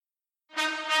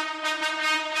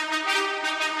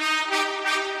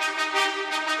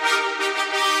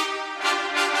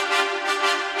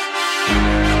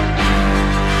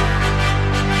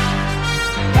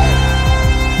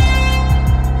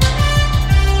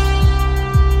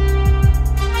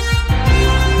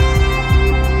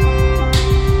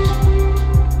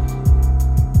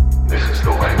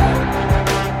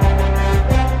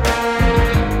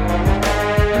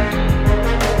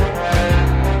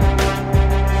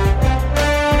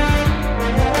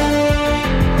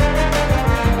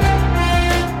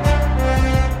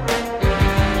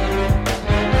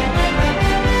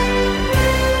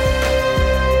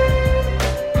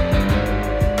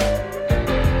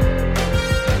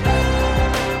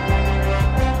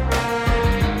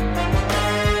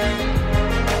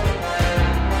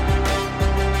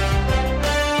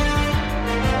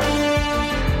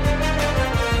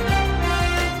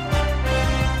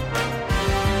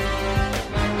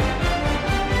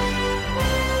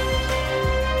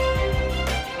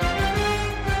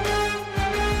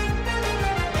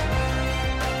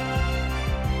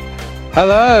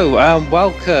Hello and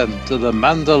welcome to the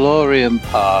Mandalorian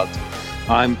Pod.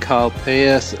 I'm Carl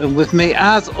Pierce, and with me,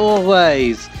 as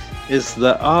always, is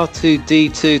the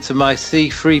R2D2 to my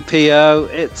C3PO.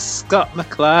 It's Scott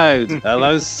McLeod.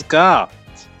 Hello, Scott.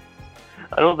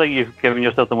 I don't think you've given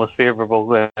yourself the most favourable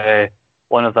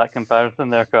one of that comparison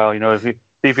there, Carl. You know, if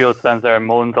C3PO stands there and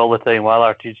moans all the time while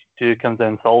R2D2 comes in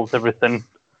and solves everything.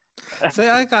 See,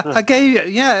 I gave you,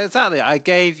 yeah, exactly. I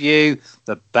gave you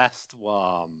the best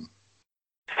one.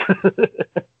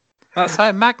 That's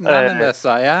how magnanimous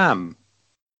I am.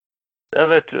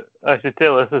 I should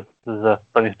tell this is a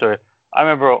funny story. I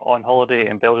remember on holiday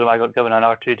in Belgium, I got given an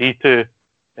R2D2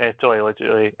 toy,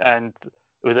 literally, and it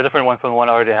was a different one from the one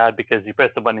I already had because you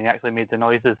pressed the button and it actually made the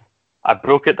noises. I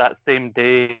broke it that same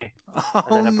day.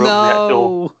 Oh,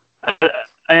 no!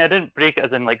 I didn't break it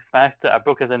as in like smashed it. I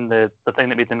broke it as in the thing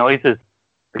that made the noises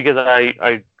because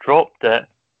I dropped it.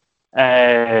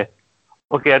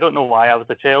 Okay, I don't know why. I was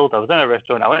a child. I was in a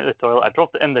restaurant. I went to the toilet. I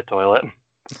dropped it in the toilet.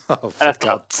 Oh, for and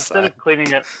instead of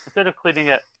cleaning it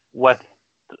with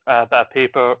a bit of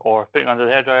paper or putting it under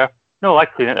the hairdryer, no, I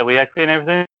clean it the way I clean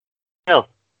everything else.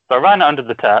 So I ran it under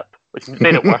the tap, which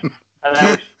made it worse. And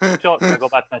then I was shocked when I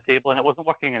got back to my table and it wasn't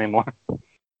working anymore.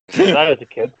 I was a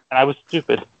kid and I was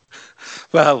stupid.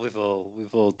 Well,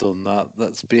 we've all done that.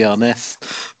 Let's be honest.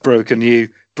 Broke a new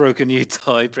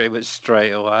toy pretty much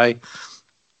straight away.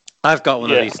 I've got one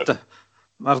of these.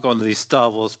 I've got one of these Star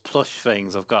Wars plush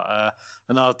things. I've got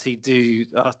an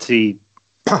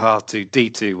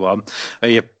R2D2 one where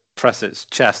you press its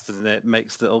chest and it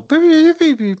makes little beep,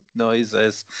 beep, beep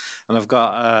noises. And I've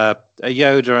got a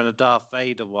Yoda and a Darth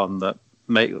Vader one that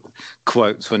make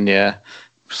quotes when you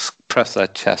press their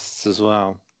chests as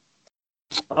well.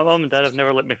 My mum and dad have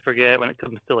never let me forget when it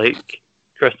comes to like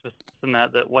Christmas and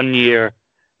that one year.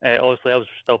 Obviously, I was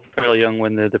still fairly young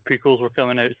when the prequels were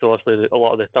coming out, so obviously a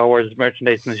lot of the Star Wars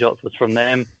merchandise in the shops was from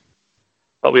them.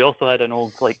 But we also had an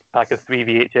old pack of 3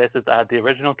 VHSs that had the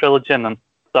original trilogy in them,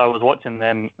 so I was watching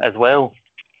them as well.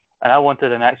 And I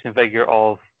wanted an action figure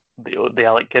of the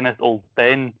Alec Guinness old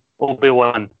Ben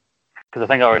Obi-Wan, because I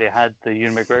think I already had the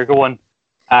Ewan McGregor one.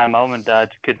 And my mum and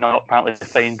dad could not apparently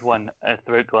find one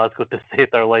throughout Glasgow to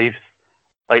save their lives.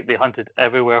 Like, they hunted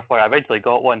everywhere for it. I eventually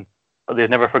got one. But they've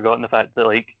never forgotten the fact that,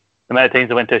 the amount of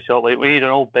times I went to a shop, we need an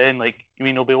old Ben, you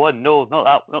mean Obi-Wan? No,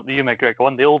 not the Ewan McGregor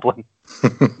one, the old one.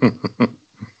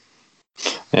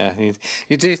 Yeah,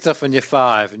 you do stuff when you're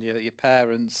 5 and your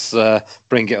parents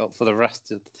bring it up for the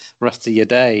rest of your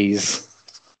days.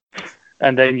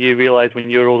 And then you realise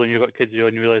when you're old and you've got kids, you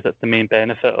realise that's the main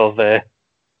benefit of that,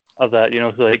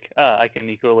 so I can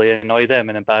equally annoy them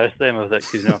and embarrass them with it,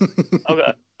 because,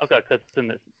 I've got a cousin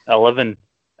that's 11,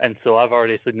 and so I've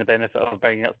already seen the benefit of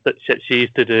bringing up shit she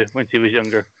used to do when she was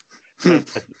younger. Who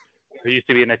used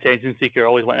to be an attention seeker,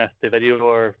 always wanting us to video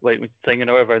or singing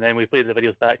or whatever, and then we play the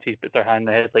videos back, she puts her hand in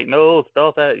the head no,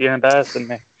 stop it, you're embarrassing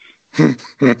me.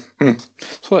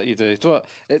 It's what you do.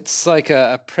 It's like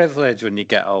a privilege when you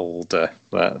get older.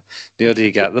 But the older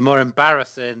you get, the more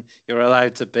embarrassing you're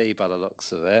allowed to be by the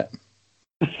looks of it.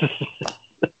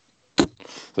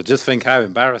 But just think how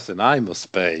embarrassing I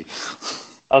must be.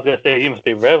 I was going to say, you must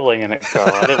be reveling in it, Carl.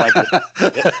 I didn't like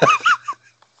it.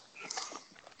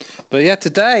 But yeah,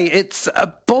 today it's a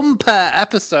bumper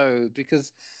episode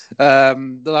because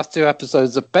the last 2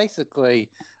 episodes are basically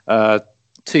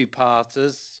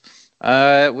 2-parters.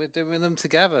 We're doing them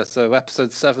together. So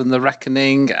episode 7, The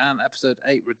Reckoning, and episode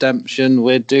 8, Redemption,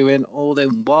 we're doing all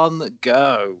in one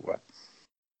go.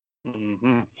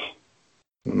 Mm-hmm.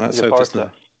 And let's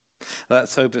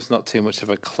hope it's not too much of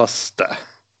a cluster.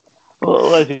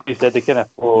 Well, as you said, they kind of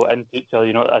flow into each other.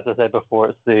 As I said before,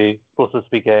 it's the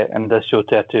closest we get in this show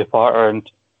to a 2-parter, and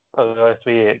probably as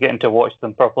we getting to watch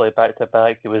them properly back to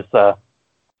back, it was a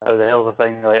hell of a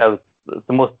thing. I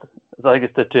think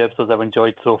it's the 2 episodes I've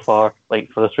enjoyed so far,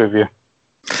 for this review.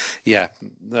 Yeah,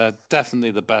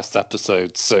 definitely the best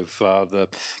episodes so far. The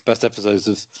best episodes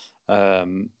of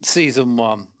season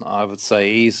 1, I would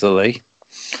say, easily.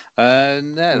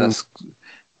 And let's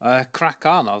crack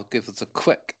on. I'll give us a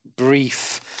quick,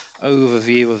 brief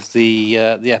overview of the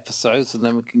episodes, and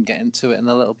then we can get into it in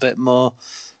a little bit more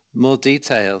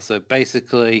detail. So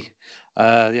basically,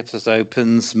 the episode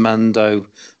opens. Mando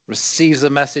receives a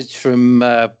message from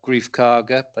Greef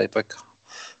Karga, played by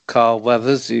Carl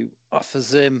Weathers, who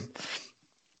offers him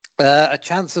a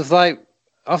chance of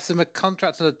offers him a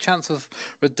contract and a chance of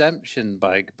redemption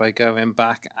by going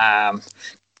back and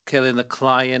killing the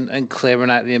client and clearing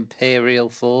out the Imperial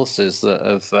forces that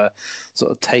have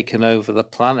sort of taken over the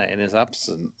planet in his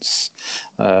absence.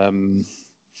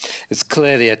 It's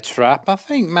clearly a trap. I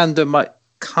think Mando might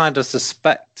kind of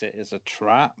suspect it is a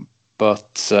trap,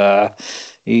 but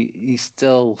he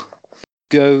still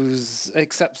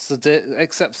accepts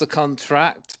the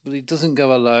contract, but he doesn't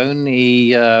go alone.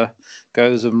 He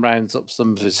goes and rounds up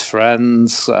some of his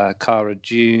friends, Cara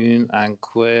Dune and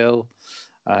Quill,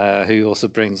 who also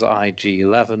brings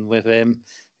IG-11 with him,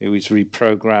 who is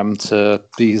reprogrammed to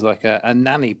be like a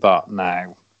nanny bot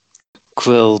now.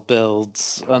 Quill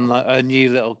builds a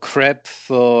new little crib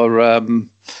for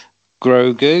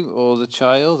Grogu, or the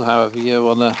child, however you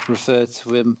want to refer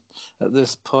to him at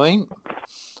this point.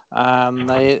 And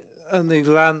they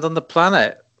land on the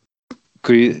planet.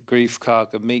 Greef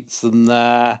Karga meets them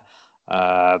there.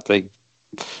 They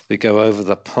go over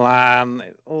the plan.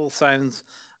 It all sounds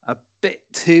a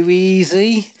bit too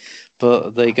easy,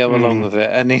 but they go along with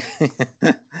it.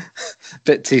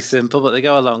 Bit too simple, but they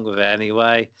go along with it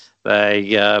anyway.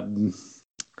 But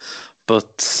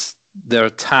they're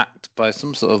attacked by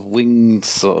some sort of winged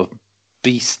sort of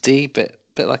beastie, bit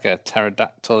like a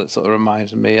pterodactyl. It sort of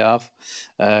reminds me of.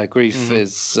 Greef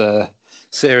is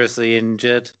seriously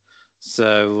injured,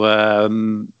 so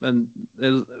and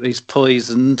he's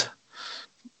poisoned.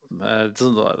 It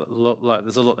doesn't look like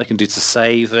there's a lot they can do to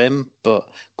save him,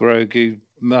 but Grogu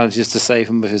manages to save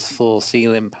him with his Force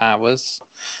healing powers,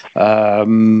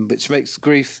 which makes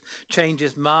Greef change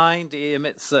his mind. He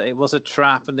admits that it was a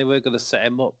trap and they were going to set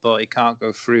him up, but he can't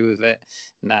go through with it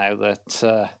now that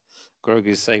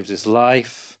Grogu saved his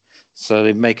life. So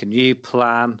they make a new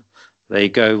plan. They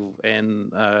go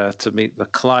in to meet the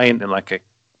client in like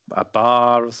a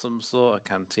bar of some sort, a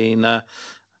cantina.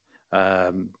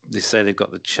 They say they've got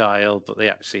the child, but they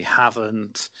actually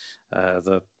haven't.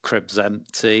 The crib's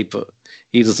empty, but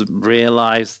he doesn't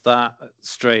realise that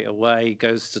straight away. He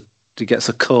gets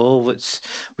a call, which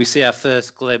we see our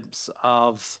first glimpse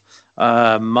of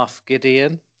Moff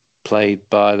Gideon, played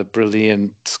by the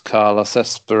brilliant Carlos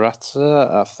Esperanza.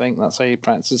 I think that's how you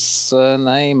pronounce his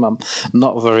surname. I'm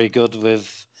not very good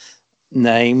with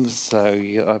names, so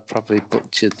I probably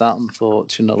butchered that,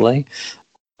 unfortunately.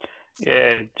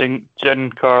 Yeah,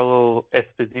 Giancarlo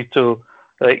Esposito.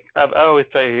 Like I always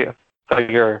try to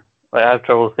figure. Like I have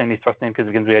trouble saying his first name because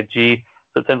it begins with a G.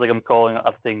 So it sounds like I'm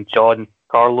saying John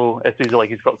Carlo Esposito. Like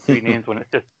he's got three names when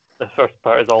it's just the first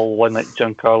part is all one, like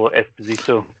Giancarlo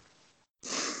Esposito.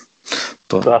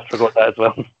 So I forgot that as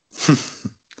well.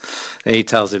 He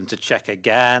tells him to check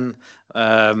again.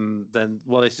 Then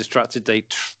while he's distracted,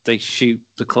 they shoot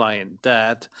the client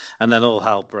dead, and then all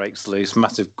hell breaks loose.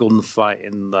 Massive gunfight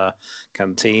in the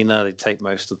cantina. They take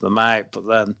most of them out, but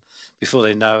then before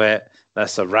they know it, they're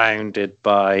surrounded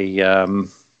by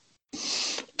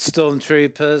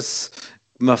stormtroopers.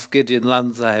 Moff Gideon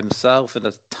lands there himself in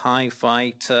a TIE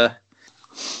fighter.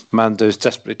 Mando's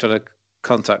desperately trying to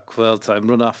contact Quill to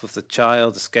run off with the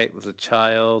child, escape with the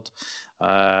child.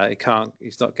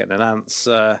 He's not getting an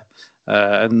answer.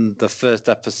 And the first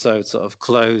episode sort of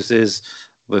closes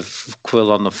with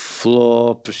Quill on the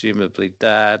floor, presumably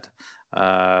dead.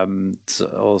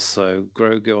 Also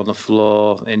Grogu on the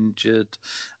floor, injured,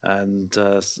 and one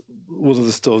of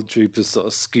the stormtroopers sort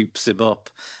of scoops him up.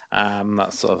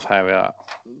 That's sort of how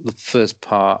the first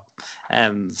part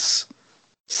ends.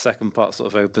 Second part sort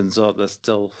of opens up. They're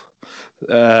still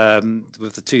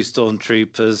with the two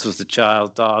stormtroopers, with the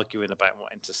child arguing about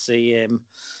wanting to see him.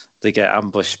 They get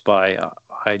ambushed by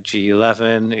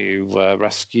IG-11, who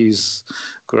rescues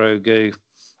Grogu.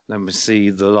 Then we see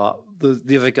the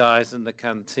other guys in the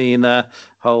cantina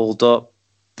hold up,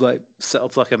 like set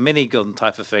up like a minigun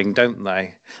type of thing, don't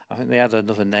they? I think they had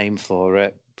another name for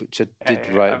it, which I did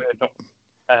write.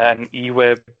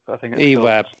 E-Web, I think.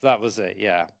 E-Web, that was it.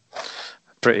 Yeah,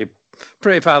 pretty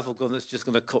powerful gun that's just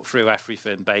going to cut through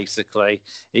everything. Basically,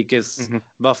 it gives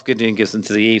Moff Gideon gives them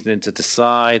to the evening to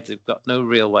decide. They've got no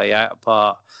real way out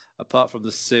apart from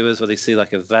the sewers where they see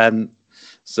like a vent.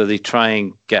 So they try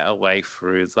and get away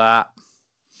through that,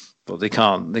 but they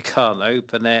can't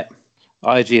open it.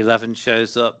 IG-11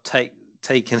 shows up,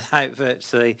 taking out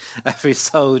virtually every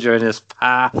soldier in his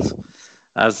path.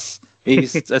 As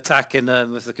he's attacking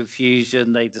them with the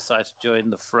confusion, they decide to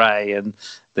join the fray, and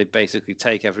they basically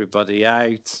take everybody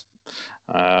out.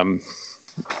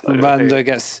 Mando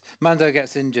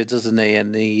gets injured, doesn't he?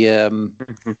 And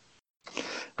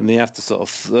and they have to sort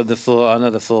of they're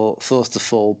forced to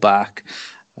fall back.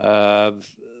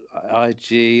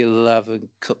 IG-11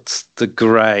 cuts the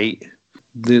grate.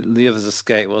 The others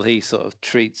escape. Well, he sort of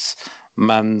treats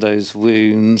Mando's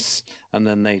wounds, and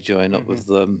then they join up with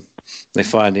them. They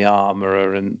find the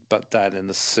armorer but down in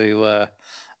the sewer.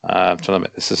 I'm trying to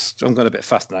make this. I'm going a bit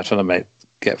fast now, trying to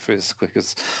get through as quick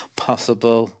as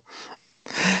possible.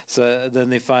 So then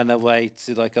they find their way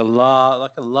to like a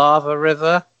lava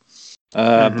river,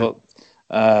 but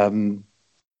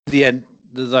the end,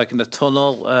 like in a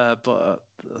tunnel, but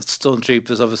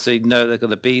stormtroopers obviously know they're going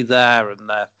to be there, and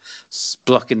they're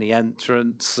blocking the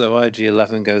entrance. So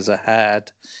IG-11 goes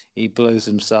ahead. He blows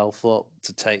himself up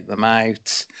to take them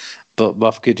out, but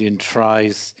Moff Gideon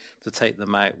tries to take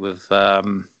them out with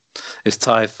his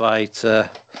TIE fighter,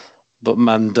 but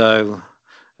Mando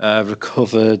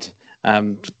recovered,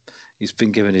 and he's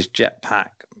been given his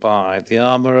jetpack by the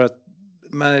armourer.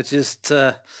 Manages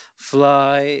to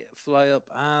fly up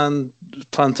and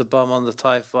plant a bomb on the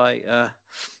TIE fighter,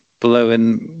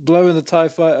 blowing the TIE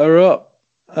fighter up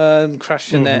and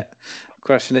crashing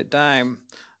it down.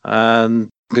 And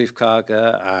Greef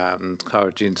Karga and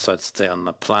Cara Dune decide to stay on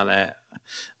the planet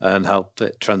and help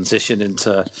it transition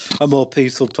into a more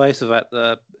peaceful place without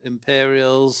the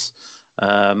Imperials.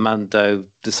 Mando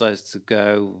decides to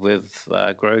go with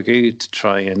Grogu to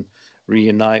try and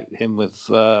reunite him with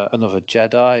another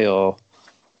Jedi or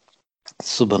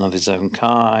someone of his own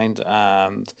kind,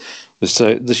 and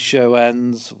so the show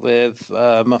ends with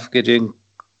Moff Gideon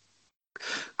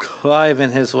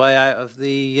climbing his way out of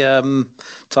the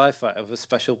TIE fighter with a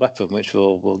special weapon, which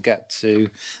we'll get to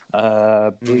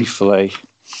briefly.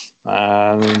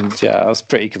 And yeah, I was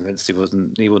pretty convinced he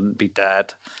wouldn't be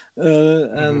dead,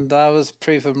 and I was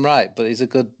proven right. But he's a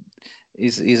good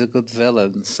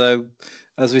villain. So,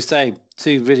 as we say,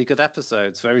 2 really good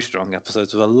episodes, very strong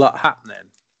episodes with a lot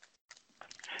happening.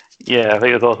 Yeah, I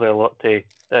think there's also a lot to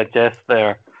digest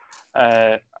there.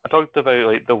 I talked about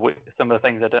like some of the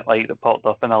things I didn't like that popped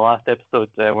up in the last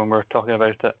episode when we were talking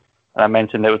about it. And I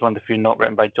mentioned it was one of the few not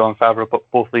written by Jon Favreau, but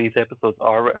both of these episodes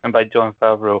are written by Jon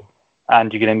Favreau,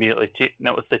 and you can immediately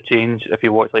notice the change if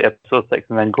you watch like episode 6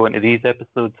 and then go into these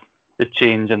episodes. The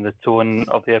change in the tone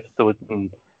of the episodes,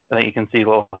 and I think you can see a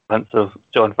lot of hints of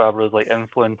Jon Favreau's like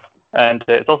influence. And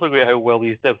it's also great how well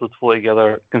these episodes flow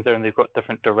together, considering they've got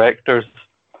different directors.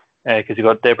 Because you've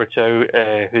got Deborah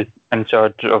Chow, who's in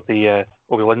charge of the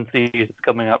Obi-Wan series that's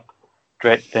coming up,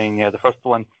 directing the first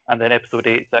one. And then episode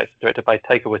 8 is actually directed by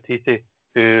Taika Waititi,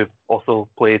 who also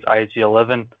plays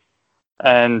IG-11.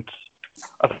 And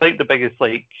I think the biggest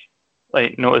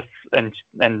notice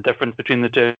and difference between the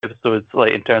 2 episodes,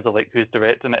 like in terms of like who's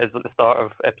directing it, is at the start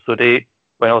of episode 8,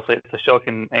 when also it's a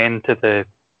shocking end to the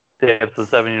episode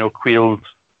 7. You know, Quail's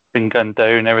been gunned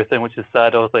down and everything, which is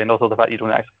sad. Also, and also the fact you don't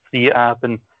actually see it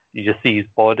happen. You just see his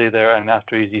body there, and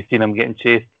after you see him getting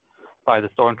chased by the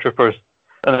stormtroopers,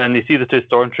 and then you see the 2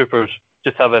 stormtroopers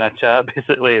just having a chat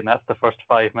basically, and that's the first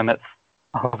 5 minutes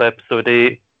of episode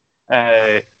 8.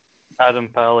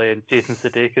 Adam Pally and Jason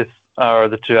Sudeikis are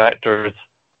the 2 actors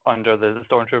under the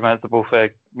stormtrooper. They're both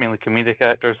mainly comedic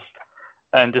actors,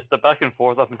 and just the back and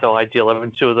forth up until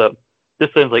IG-11 shows up.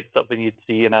 This sounds like something you'd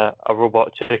see in a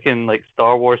Robot Chicken like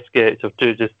Star Wars sketch of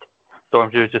 2 just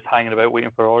stormtroopers just hanging about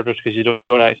waiting for orders, because you don't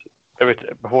actually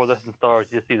before this in Star Wars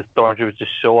you just see the stormtroopers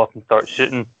just show up and start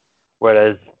shooting,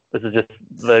 whereas this is just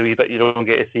the wee bit you don't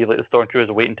get to see, like the stormtroopers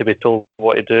are waiting to be told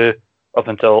what to do up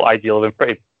until IG-11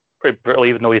 pretty brutally,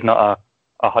 even though he's not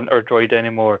a hunter droid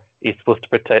anymore. He's supposed to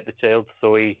protect the child,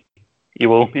 so he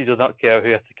does not care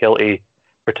who has to kill to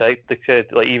protect the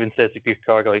kid. Like, even says to Greef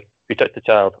Karga, like, if you touch the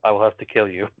child, I will have to kill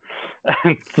you.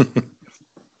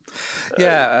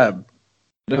 Yeah.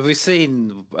 We've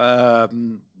seen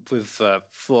with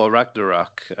Thor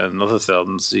Ragnarok and other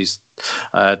films he's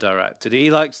directed,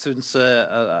 he likes to insert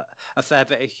a fair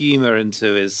bit of humour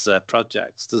into his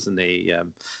projects, doesn't he,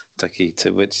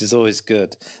 Taika? Which is always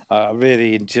good. I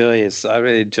really enjoy his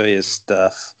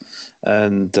stuff,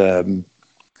 and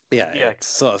it's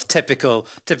sort of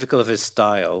typical of his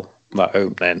style. That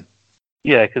opening.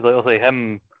 Yeah, because like, I'll say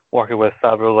him working with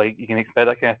Favreau, like you can expect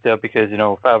that kind of stuff, because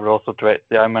Favreau also directs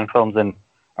the Iron Man films, and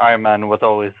Iron Man was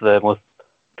always the most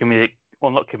comedic,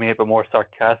 well, not comedic, but more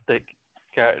sarcastic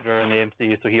character in the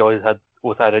MCU. So he always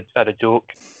had a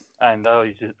joke, and I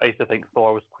used to think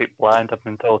Thor was quite bland up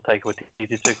until Taika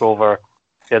Waititi took over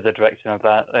the direction of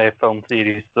that film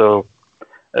series. So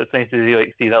it's nice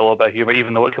to see that a little bit of humor,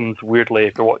 even though it comes weirdly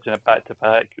if you're watching it back to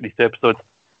back. These episodes,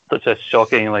 such a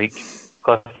shocking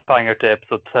cliffhanger to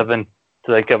episode 7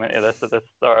 to then come into this at the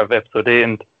start of episode 8,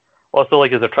 and also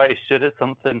as they're trying to shoot at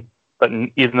something, but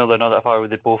even though they're not that far away,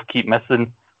 they both keep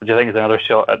missing, which I think is another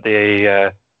shot at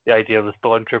the idea of the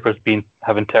stormtroopers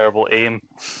having terrible aim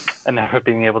and never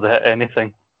being able to hit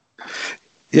anything.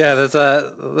 Yeah,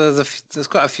 there's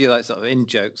quite a few sort of in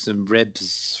jokes and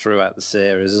ribs throughout the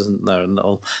series, isn't there? And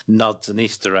little nods and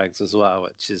Easter eggs as well,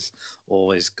 which is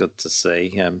always good to see.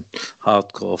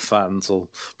 Hardcore fans will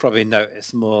probably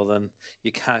notice more than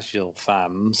your casual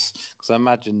fans, because I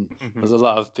imagine there's a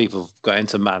lot of people got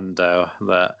into Mando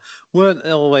that weren't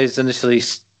always initially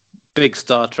big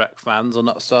Star Trek fans or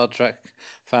not Star Trek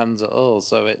fans at all.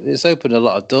 So it's opened a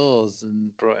lot of doors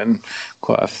and brought in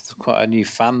quite a new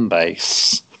fan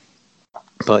base.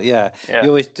 But yeah, you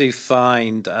always do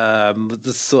find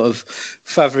the sort of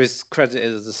Favreau is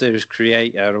credited as the series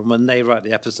creator, and when they write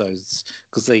the episodes,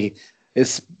 because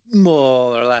it's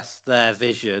more or less their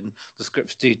vision, the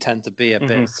scripts do tend to be a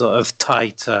bit sort of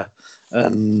tighter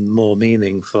and more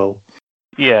meaningful.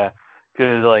 Yeah,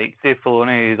 because like Dave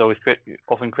Filoni is always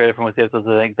often credited for most episodes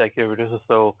as an executive producer,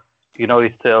 so you can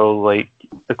always tell like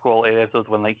the quality of the episodes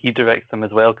when like he directs them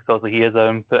as well, because also he has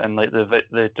an input in like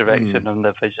the direction and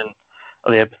the vision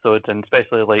of the episode, and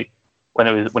especially like when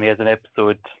he has an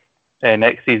episode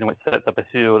next season which sets up a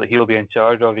show that he'll be in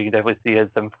charge of, you can definitely see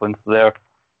his influence there.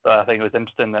 So I think it was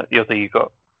interesting that you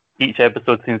got each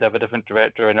episode seems to have a different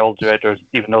director, and all directors,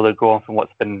 even though they're going from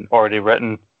what's been already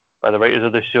written by the writers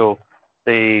of the show,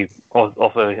 they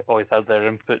also always have their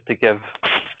input to give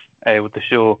with the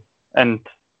show. And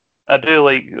I do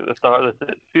like the start of this.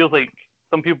 It feels like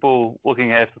some people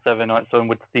looking at episode 7 on its own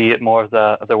would see it more as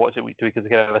if they're watching it week to week as a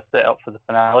kind of a set-up for the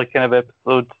finale kind of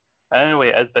episode. And anyway,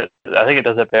 it is, but I think it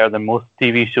does it better than most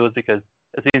TV shows, because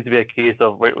it seems to be a case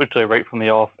of literally right from the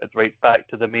off, it's right back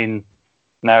to the main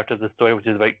narrative of the story, which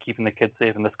is about keeping the kids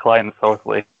safe, and this client is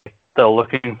obviously still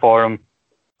looking for him.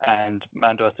 And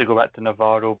Mando has to go back to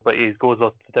Navarro, but he goes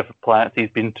off to different planets he's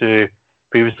been to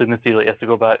previously in the series. Like, he has to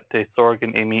go back to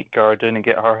Sorgan to meet Garden and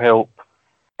get her help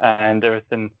and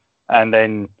everything. And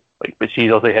then, but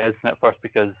she's also hesitant at first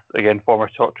because, again, former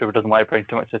shock trooper doesn't want to bring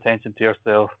too much attention to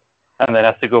herself. And then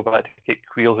has to go back to get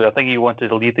Creel, who I think he wanted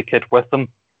to leave the kid with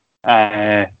him.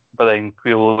 But then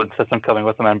Creel insists on coming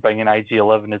with him and bringing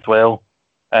IG-11 as well.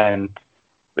 And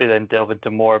we then delve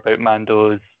into more about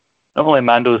not only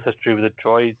Mando's history with the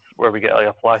droids, where we get like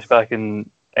a flashback in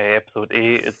episode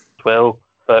 8 as well,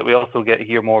 but we also get to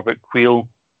hear more about Creel,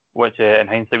 which in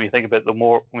hindsight, when you think about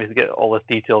when we get all this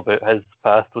detail about his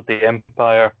past with the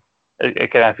Empire,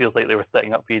 it kind of feels like they were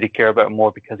setting up for you to care about him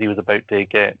more because he was about to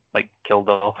get killed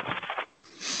off.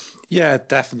 Yeah,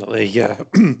 definitely. Yeah,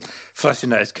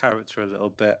 fleshing out his character a little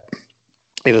bit.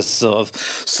 He was sort of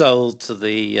sold to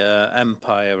the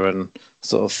Empire and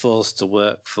sort of forced to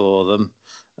work for them.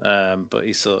 But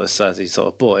he sort of says he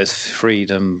sort of bought his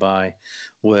freedom by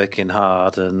working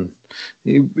hard, and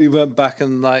he went back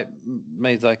and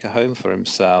made a home for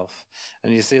himself.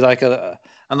 And you see a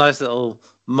nice little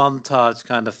montage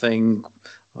kind of thing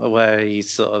where he's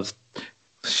sort of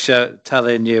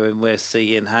telling you, and we're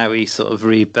seeing how he sort of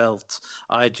rebuilt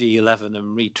IG-11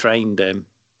 and retrained him.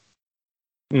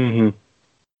 Mm-hmm.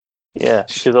 Yeah,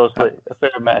 because also a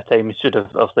fair amount of time should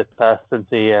have obviously passed since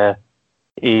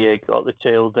he got the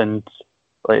child, and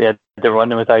they're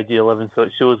running with IG-11, so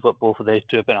it shows what both of these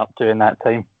two have been up to in that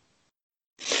time.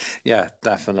 Yeah,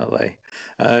 definitely.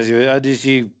 As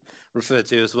you referred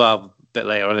to as well, a bit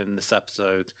later on in this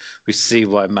episode, we see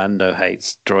why Mando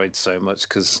hates droids so much,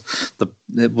 because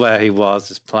where he was,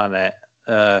 his planet,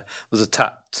 was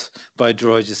attacked by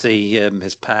droids. You see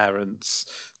his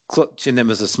parents clutching him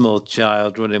as a small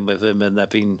child, running with him, and they're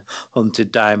being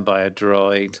hunted down by a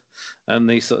droid. And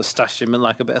they sort of stash him in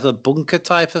a bit of a bunker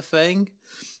type of thing.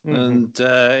 Mm-hmm. And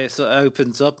it sort of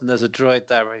opens up, and there's a droid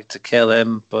there ready to kill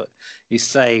him, but he's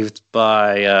saved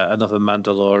by another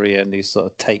Mandalorian who sort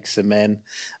of takes him in,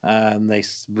 and they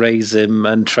raise him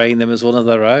and train him as one of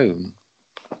their own.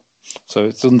 So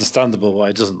it's understandable why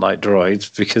he doesn't like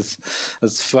droids, because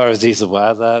as far as he's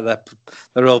aware,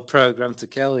 they're all programmed to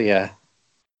kill you.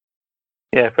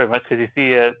 Yeah, pretty much, because you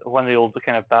see one of the old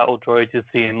kind of battle droids you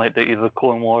see in either the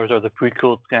Clone Wars or the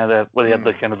prequels, where they have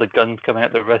the guns coming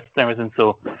out their wrists and everything.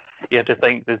 So you have to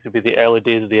think this would be the early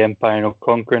days of the Empire,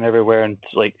 conquering everywhere, and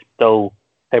still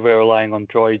heavily relying on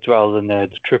droids rather than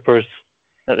the troopers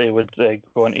that they would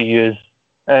go on to use.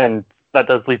 And that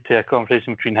does lead to a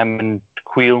conversation between him and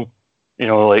Creel.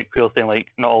 Creel saying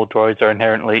not all droids are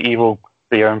inherently evil;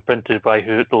 they are imprinted by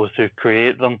those who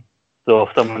create them. So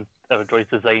if a droid is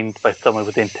designed by someone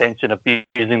with the intention of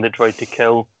using the droid to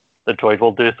kill, the droid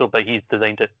will do so, but he's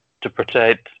designed it to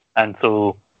protect. And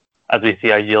so, as we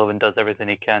see, IG-11 does everything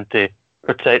he can to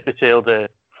protect the child.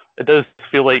 It does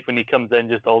feel like when he comes in,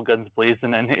 just all guns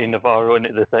blazing in Navarro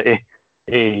into the city,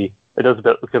 it does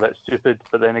look a bit stupid.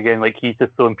 But then again, he's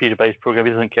just so impeded by his program,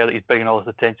 he doesn't care that he's bringing all this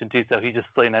attention to himself. He's just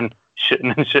flying in,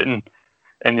 shooting and shooting.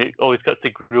 And it always cuts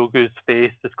to Grogu's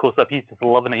face, just close up. He's just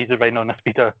loving it. He's just riding on a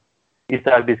speeder. He's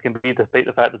happy as can be, despite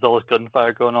the fact there's all this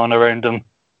gunfire going on around him.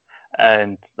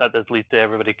 And that does lead to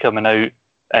everybody coming out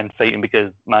and fighting,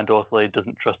 because Mando also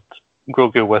doesn't trust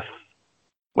Grogu with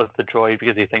the droid,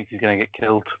 because he thinks he's going to get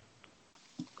killed.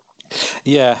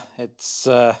 Yeah, it's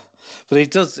But he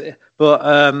does.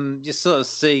 But you sort of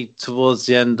see towards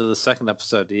the end of the second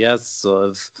episode, he has sort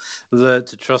of learned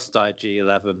to trust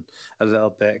IG-11 a little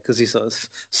bit because he sort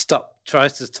of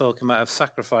tries to talk him out of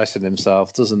sacrificing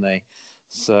himself, doesn't he?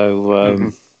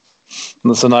 So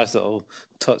that's a nice little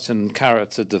touch and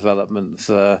character development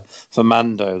for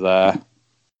Mando there.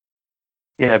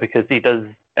 Yeah, because he does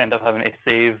end up having to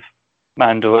save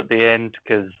Mando at the end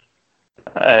because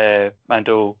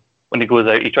Mando, when he goes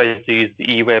out, he tries to use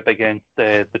the E-Web against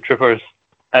the troopers.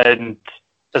 And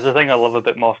there's a thing I love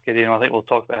about Moff Gideon. I think we'll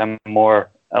talk about him more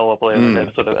a little bit later in the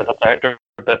episode as a character.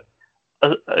 But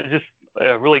just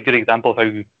a really good example of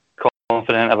how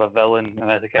confident of a villain and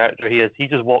as a character he is. He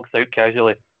just walks out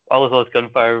casually while there's all this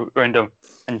gunfire around him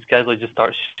and just casually just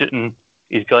starts shooting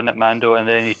his gun at Mando, and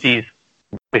then he sees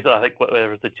basically, I think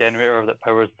whether it's the generator that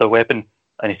powers the weapon,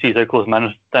 and he sees how close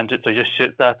Mando stands to it, so he just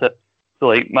shoots at it. So,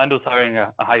 like, Mando's hiring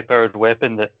a high-powered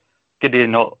weapon that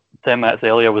Gideon, not 10 minutes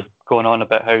earlier, was going on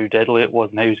about how deadly it was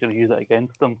and how he was going to use it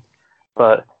against them.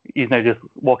 But he's now just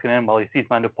walking in while he sees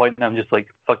Mando pointing at him, just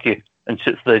like, fuck you, and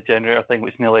shoots the generator thing,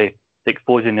 which the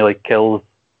explosion nearly kills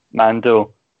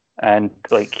Mando. And,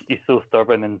 like, he's so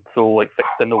stubborn and so, like,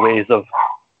 fixed in the ways of,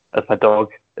 as my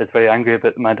dog is very angry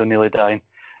about Mando nearly dying.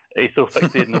 He's so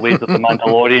fixated in the ways of the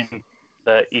Mandalorian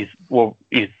that he's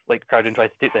like Crowden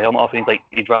tries to take the helmet off, and he's like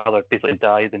he'd rather basically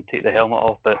die than take the helmet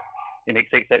off. But he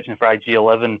makes the exception for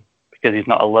IG-11 because he's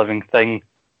not a living thing,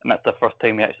 and that's the first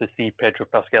time we actually see Pedro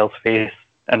Pascal's face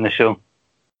in the show.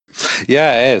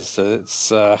 Yeah, it is. It's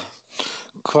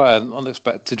quite an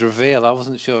unexpected reveal. I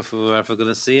wasn't sure if we were ever going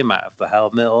to see him out of the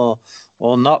helmet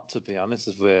or not, to be honest,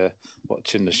 as we're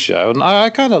watching the show, and I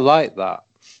kind of like that.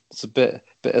 It's a bit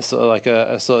of sort of like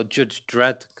a sort of Judge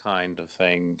Dredd kind of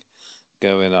thing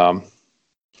going on.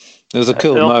 It was a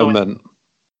cool moment.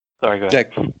 Sorry, go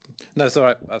ahead. Yeah. No, it's all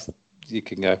right. You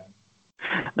can go.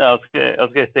 No, I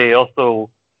was going to say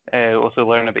also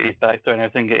learn about his backstory and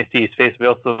everything, get to see his face. We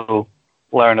also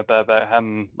learn a bit about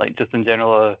him, like just in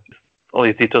general, all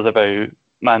these details about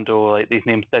Mando, like his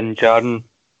name's Din Djarin,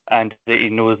 and that he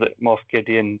knows that Moff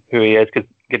Gideon, who he is, because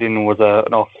Gideon was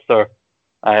an officer.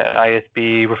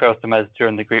 ISB refers to him as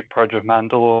during the Great Purge of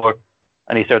Mandalore,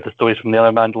 and he heard the stories from the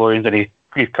other Mandalorians, and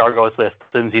Greef Karga obviously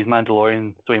assumes he's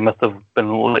Mandalorian, so he must have been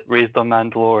raised on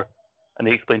Mandalore, and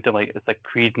they explained to him, like, it's a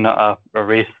creed, not a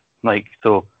race, like,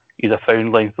 so he's a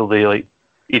foundling, so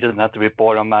he doesn't have to be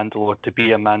born on Mandalore to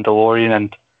be a Mandalorian,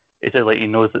 and he said, like, he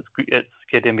knows it's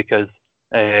Gideon because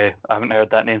I haven't heard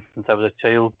that name since I was a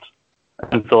child,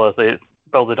 and so it's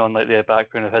building on, like, the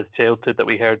background of his childhood that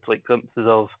we heard, like, glimpses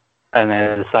of in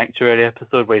the Sanctuary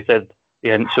episode where he said he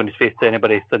hadn't shown his face to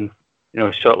anybody since,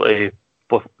 shortly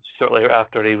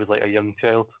after he was like a young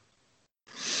child.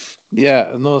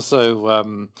 Yeah, and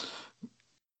also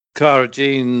Cara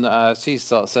Jean, she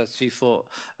sort of says she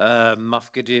thought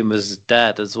Moff Gideon was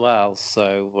dead as well,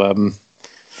 so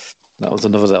that was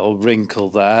another little wrinkle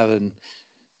there. And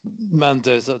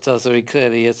Mando sort of tells her he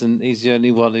clearly isn't. He's the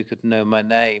only one who could know my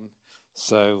name.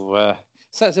 So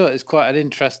it's quite an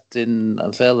interesting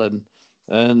villain,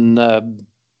 and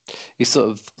he's sort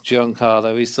of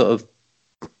Giancarlo. He's sort of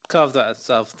carved out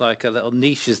himself like a little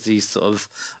niche as these sort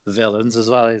of villains as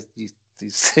well. He's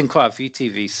in quite a few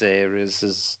TV series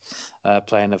as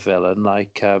playing a villain,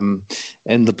 like in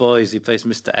The Boys, he plays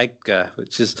Mr. Edgar,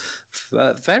 which is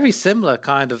a very similar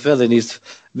kind of villain.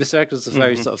 Mr. Edgar's a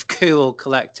very sort of cool,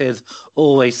 collected,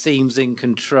 always seems in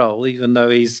control, even though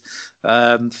he's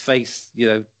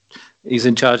he's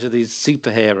in charge of these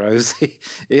superheroes.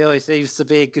 He always seems to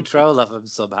be in control of them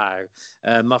somehow.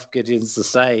 Moff Gideon's the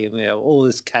same. All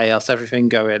this chaos, everything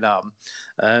going on,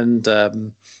 and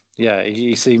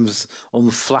he seems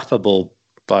unflappable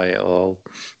by it all.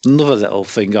 Another little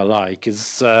thing I like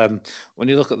is when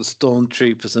you look at the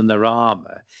stormtroopers and their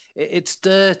armor, it's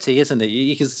dirty, isn't it?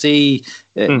 You can see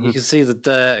you can see the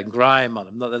dirt and grime on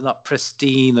them. They're not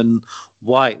pristine and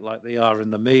white like they are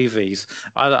in the movies.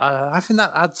 I think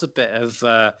that adds a bit of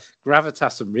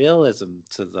gravitas and realism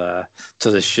to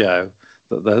the show.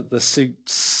 That the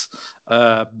suits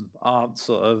aren't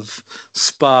sort of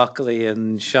sparkly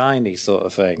and shiny sort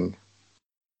of thing.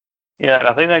 Yeah,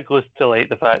 I think that goes to like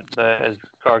the fact that, as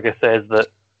Karga says, that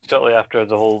shortly after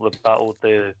the battle with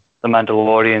the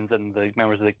Mandalorians and the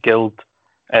members of the Guild,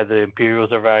 the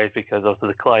Imperials arrived because also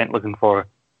the client looking for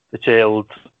the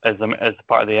child as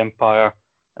part of the Empire,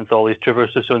 and so all these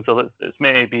troopers are shown. So it's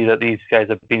maybe that these guys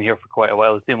have been here for quite a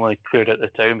while. They seemingly cleared out the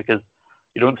town because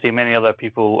you don't see many other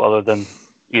people other than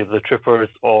either the troopers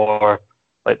or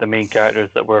like the main characters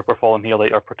that were following here,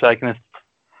 like our protagonists.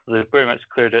 So they've pretty much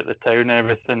cleared out the town and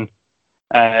everything.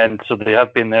 And so they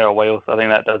have been there a while, so I think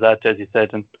that does add to, as you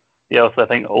said. And yeah, also I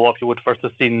think a lot of people would first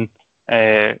have seen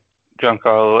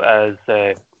Giancarlo as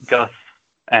Gus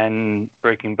in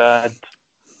Breaking Bad,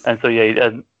 and so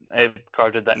yeah,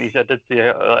 Carr did that, and I did see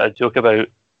a joke about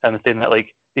him saying that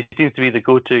like he seems to be the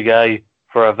go-to guy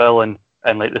for a villain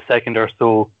in like the second or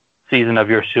so season of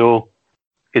your show,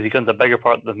 because he becomes a bigger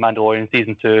part of the Mandalorian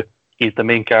season 2. He's the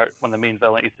main character, one of the main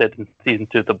villains he said in season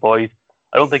 2 of The Boys.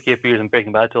 I don't think he appears in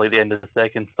Breaking Bad till like the end of the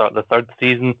second, start of the third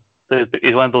season. So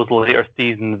he's one of those later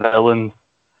season villains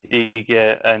you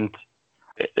get, and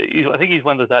I think he's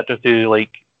one of those actors who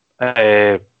like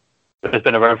has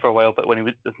been around for a while, but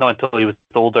it's not until he was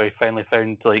older he finally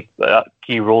found like that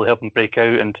key role to help him break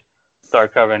out and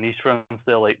start carving a niche for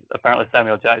himself. Like apparently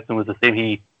Samuel Jackson was the same.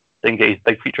 He didn't get his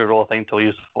big feature role I think until he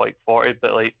was like 40.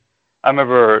 But like I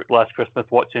remember last Christmas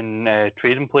watching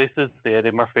Trading Places, the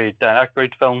Eddie Murphy Dan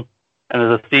Aykroyd film, and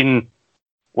there's a scene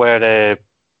where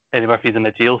Eddie Murphy's in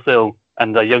a jail cell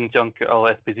and a young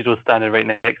Giancarlo Esposito is standing right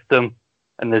next to him.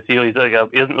 And the jail, he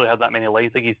doesn't really have that many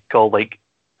lines. I think he's called like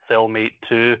Cellmate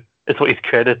 2. It's what he's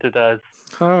credited as.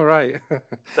 Oh, right.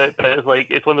 but it's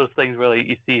like it's one of those things where like,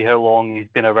 you see how long he's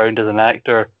been around as an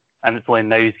actor, and it's only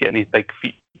now he's getting these big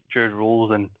featured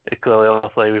roles. And it clearly,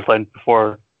 also, we've learned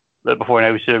before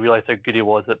now we should have realised how good he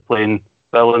was at playing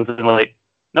villains. And like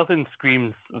nothing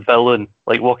screams villain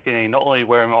like walking in, not only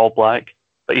wearing all black,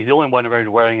 but he's the only one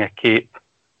around wearing a cape.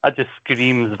 That just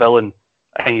screams villain,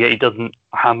 and yet he doesn't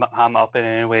ham up in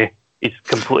any way. He's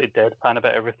completely deadpan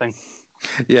about everything.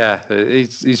 Yeah,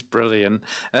 he's brilliant,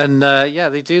 and yeah,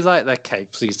 they do like their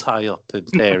capes. These high up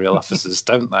Imperial officers,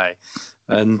 don't they?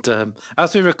 And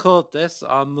as we record this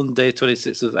on Monday,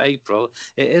 26th of April,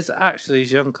 it is actually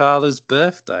Giancarlo's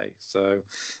birthday. So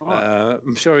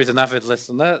I'm sure he's an avid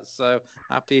listener. So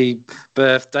happy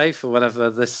birthday for whenever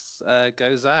this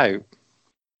goes out.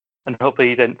 And hopefully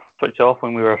he didn't switch off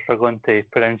when we were struggling to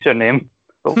pronounce your name.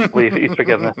 Hopefully he's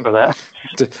forgiven us for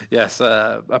that. Yes,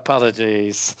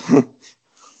 apologies.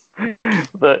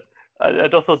 But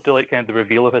I'd also do like kind of the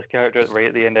reveal of his character right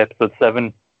at the end of episode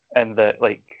 7, and that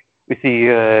like we see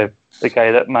the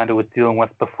guy that Mando was dealing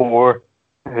with before,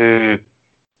 who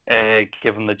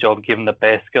gave him the job, gave him the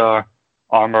Beskar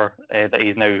armor that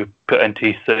he's now put into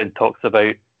his suit, and talks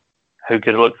about how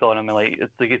good it looks on him. And like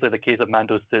it's basically the case of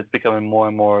Mando's suit's becoming more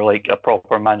and more like a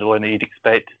proper Mandalorian that you'd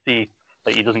expect to see.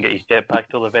 Like he doesn't get his jetpack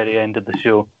till the very end of the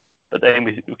show, but then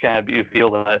we kind of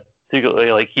feel that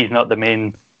secretly like he's not the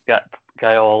main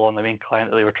guy all along, the main client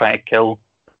that they were trying to kill.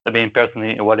 The main person they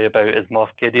need to worry about is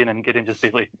Moff Gideon, and Gideon just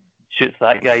basically shoots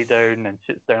that guy down and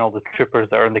shoots down all the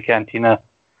troopers that are in the cantina,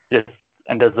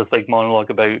 and does this like monologue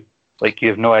about like you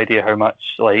have no idea how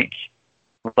much like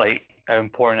how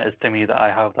important it is to me that I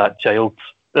have that child.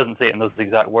 Doesn't say it in those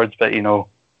exact words, but you know,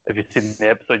 if you've seen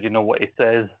the episode, you know what he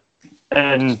says.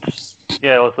 And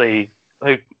yeah, obviously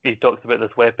how he talks about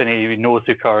this weapon, he knows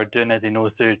who Cara Dune is, he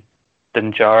knows who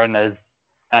Din Djarin is,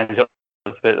 and he talks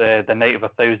about the Night of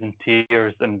 1,000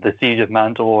 Tears and the Siege of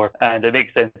Mandalore, and it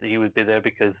makes sense that he would be there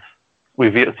because we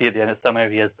see at the end of somehow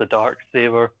he has the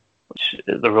Darksaber, which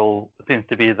the role seems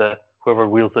to be that whoever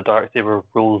wields the Darksaber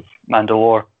rules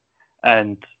Mandalore.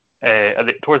 And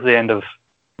towards the end of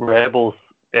Rebels,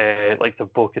 like the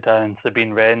Bo-Katan and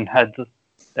Sabine Wren had the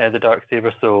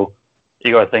Darksaber, so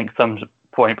you got to think some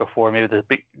point before maybe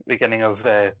the beginning of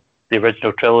the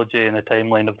original trilogy and the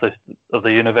timeline of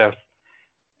the universe,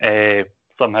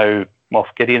 somehow Moff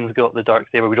Gideon's got the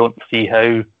Darksaber. We don't see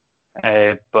how,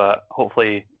 but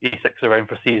hopefully he sticks around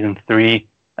for season 3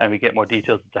 and we get more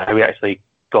details as to how he actually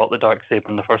got the Darksaber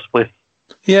in the first place.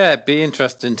 Yeah, it'd be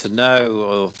interesting to know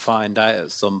or find out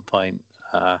at some point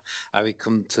how he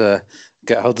come to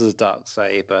get hold of the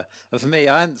Darksaber. And for me,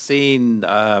 I hadn't seen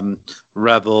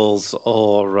Rebels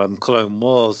or Clone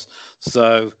Wars,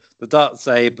 so the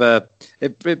Darksaber,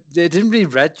 it didn't really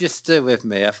register with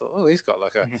me. I thought, oh, he's got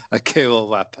like a cool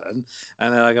weapon.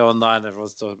 And then I go online and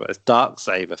everyone's talking about this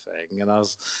Darksaber thing, and I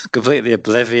was completely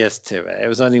oblivious to it. It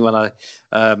was only when I,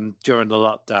 during the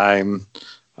lockdown,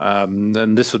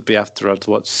 and this would be after I'd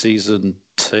watched season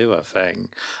 2, I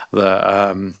think,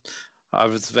 that I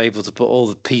was able to put all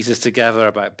the pieces together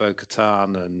about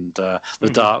Bo-Katan and the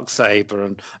Darksaber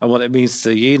and what it means to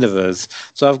the universe.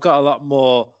 So I've got a lot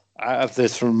more out of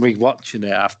this from rewatching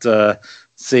it after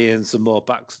seeing some more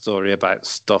backstory about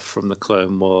stuff from the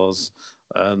Clone Wars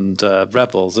and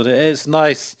Rebels. And it is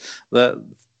nice that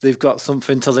they've got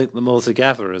something to link them all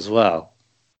together as well.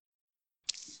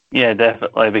 Yeah,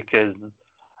 definitely, because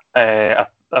I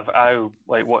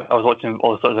was watching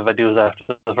all sorts of videos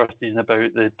after the first season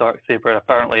about the Darksaber, and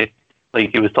apparently,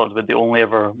 like, he was talking about the only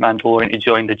ever Mandalorian to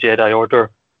join the Jedi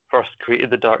Order first created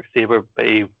the Darksaber, but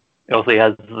he also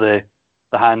has the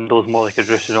the handle's more like a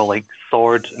traditional like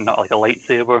sword and not like a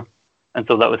lightsaber. And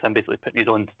so that was him basically putting his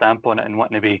own stamp on it and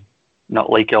wanting to be not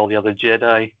like all the other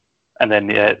Jedi. And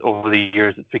then over the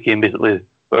years, it became basically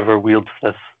whoever wields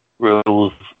this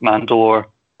rules Mandalore.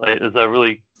 Like, there's a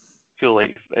really cool,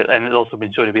 like, and it's also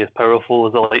been shown to be as powerful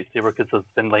as a lightsaber because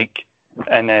it's been like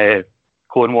in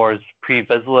Clone Wars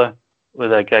pre-Vizsla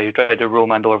with a guy who tried to rule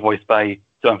Mandalore, voiced by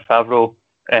Jon Favreau.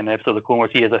 In an episode of the Clone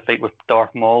Wars, he has a fight with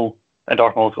Darth Maul, and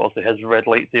Darth Maul's got also his red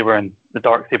lightsaber, and the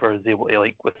dark saber is able to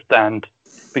like withstand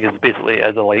because basically it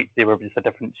is a lightsaber, but it's a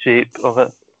different shape of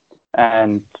it.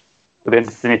 And it'll be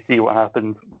interesting to see what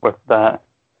happens with that.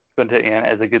 It's going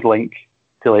to is a good link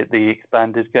to like the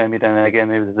expanded Gamid, and again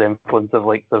maybe there's the influence of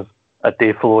like of a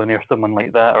Dave Filoni or someone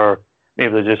like that, or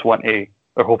maybe they just want to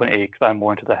or hoping to expand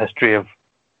more into the history of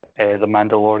the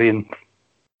Mandalorian.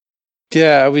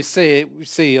 Yeah, we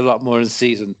see a lot more in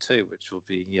season 2, which will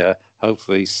be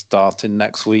hopefully starting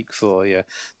next week for you.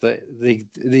 They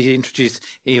introduce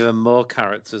even more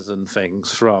characters and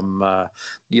things from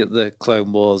the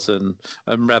Clone Wars and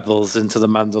Rebels into the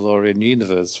Mandalorian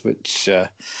universe, which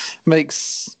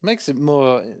makes it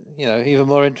more even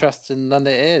more interesting than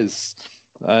it is.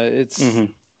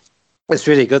 It's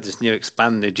really good, this new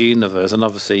expanded universe, and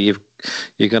obviously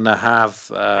you're going to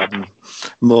have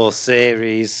more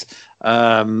series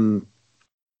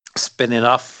spinning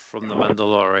off from the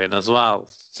Mandalorian as well.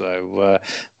 So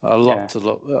a lot to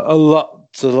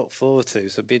look forward to.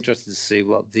 So it'd be interesting to see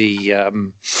what the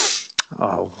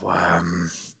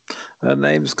her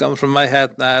name's gone from my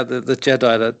head now. The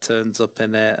Jedi that turns up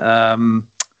in it.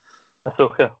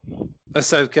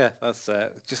 Ahsoka, that's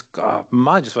it.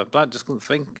 Mine just went blank. Just couldn't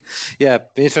think. Yeah,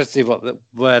 be interesting to see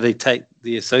where they take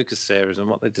the Ahsoka series and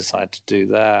what they decide to do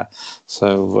there.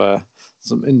 So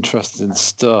some interesting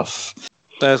stuff.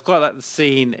 There's quite like the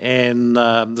scene in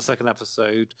the second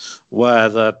episode where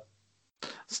the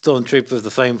stormtrooper with the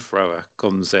flamethrower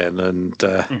comes in, and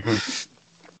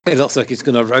it looks like he's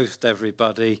going to roast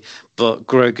everybody, but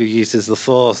Grogu uses the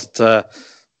Force to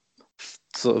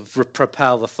sort of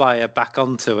propel the fire back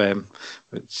onto him,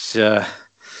 which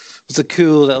was a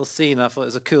cool little scene. I thought it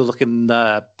was a cool looking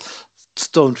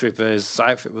stormtrooper. His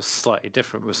outfit was slightly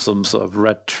different with some sort of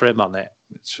red trim on it,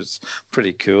 which was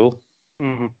pretty cool.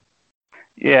 Mm-hmm.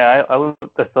 Yeah, I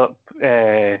looked this up,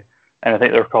 and I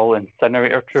think they're called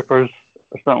incinerator troopers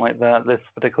or something like that. This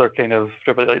particular kind of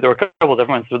trooper, like, there were a couple of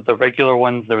different ones. With the regular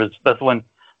ones, there was this one.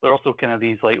 They're also kind of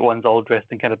these like ones all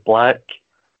dressed in kind of black,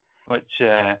 which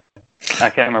I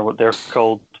can't remember what they're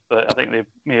called, but I think they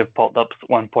may have popped up at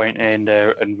one point in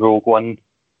Rogue One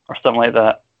or something like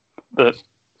that. But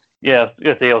yeah, I was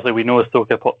going to say also we know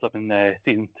Ahsoka pops up in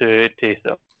season 2 taste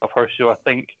of her show. I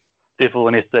think Dave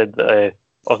Filoni said that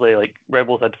obviously like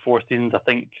Rebels had 4 seasons. I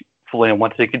think Filoni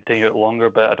wanted to continue it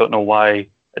longer, but I don't know why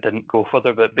it didn't go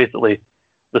further. But basically,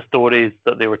 the stories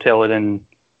that they were telling in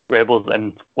Rebels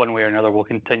in one way or another will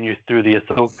continue through the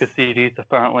Ahsoka series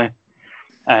apparently.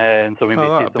 And so we may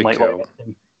see some like cool.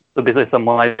 So basically some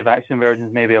live action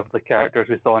versions maybe of the characters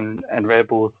we saw in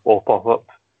Rebels will pop up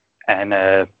and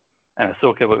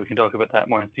Ahsoka, but we can talk about that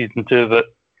more in season 2.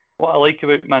 But what I like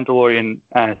about Mandalorian,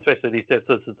 and especially these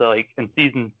episodes, is that like in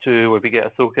season 2 where we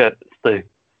get Ahsoka, it's the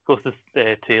closest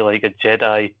to like a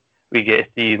Jedi we get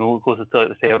to see, the closest to like,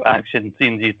 the set of action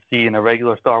scenes you'd see in a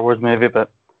regular Star Wars movie.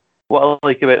 But what I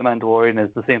like about Mandalorian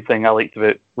is the same thing I liked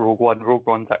about Rogue One. Rogue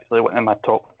One's actually one of my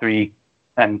top 3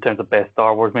 in terms of best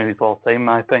Star Wars movies of all time, in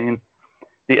my opinion.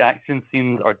 The action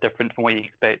scenes are different from what you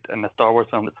expect in a Star Wars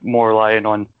film. It's more relying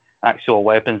on actual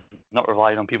weapons, not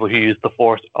relying on people who use the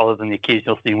Force, other than the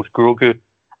occasional scene with Grogu.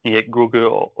 And yet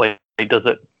Grogu like does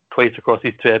it twice across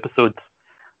these 2 episodes,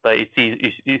 but you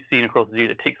see across the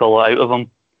series it takes a lot out of him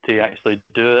to actually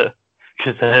do it.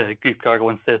 Because Greef Karga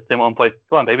once says to him at one point,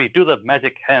 "Come on, baby, do the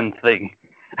magic hand thing,"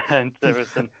 and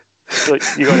everything. So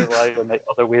you got to rely on like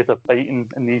other ways of fighting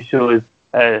in these shows.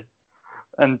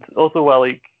 And also, while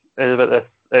like about this,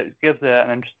 it gives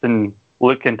an interesting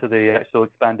look into the actual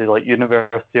expanded like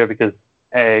universe here, because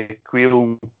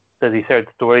Quill says he's heard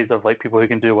stories of like people who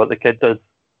can do what the kid does,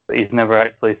 but he's never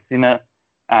actually seen it.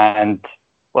 And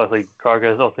Leslie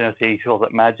Karga is also going to say he calls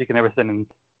it magic and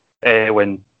everything. And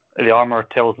when the armor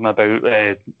tells him about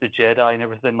the Jedi and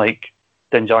everything, like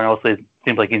Din Djarin also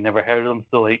seems like he's never heard of them.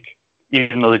 So like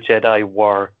even though the Jedi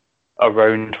were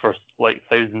around for like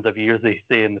thousands of years, they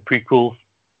say in the prequels,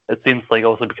 it seems like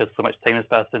also because so much time has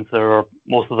passed since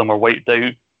most of them were wiped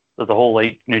out, there's a whole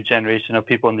like new generation of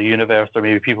people in the universe, or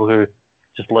maybe people who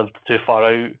just lived too far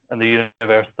out in the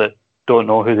universe that don't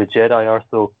know who the Jedi are.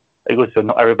 So it goes to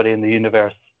not everybody in the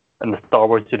universe, in the Star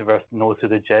Wars universe, knows who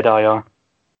the Jedi are.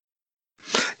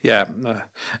 Yeah, no.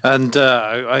 And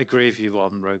I agree with you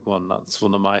on Rogue One. That's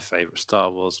one of my favourite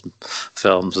Star Wars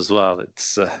films as well.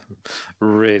 It's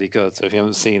really good. So if you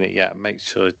haven't seen it yet, make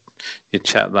sure you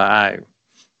check that out.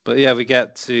 But yeah, we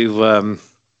get to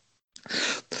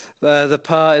the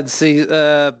part in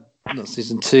not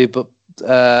season 2, but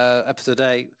episode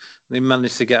 8. They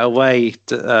managed to get away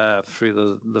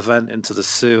through the vent into the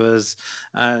sewers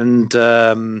and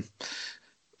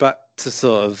back to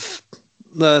sort of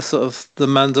the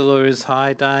Mandalorian's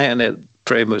hideout, and it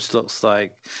pretty much looks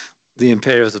like the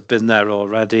Imperials have been there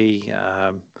already,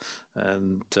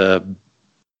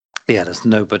 there's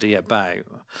nobody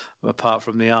about apart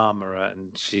from the armorer,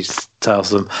 and she tells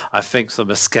them, I think some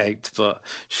escaped, but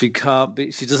she can't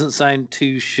be. She doesn't sound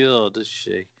too sure, does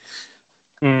she?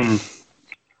 I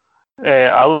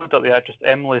looked up the actress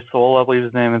Emily Soul, I believe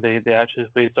is the name of the actress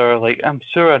who plays her. Like, I'm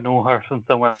sure I know her from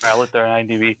somewhere. I looked at her on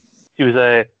IMDb. She's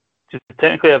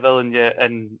technically a villain yet,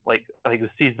 and like I think it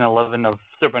was season 11 of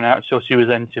Supernatural she was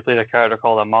in. She played a character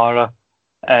called Amara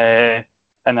in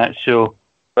that show.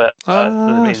 But she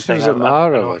was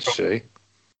Amara, was she?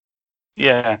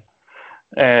 Yeah.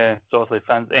 So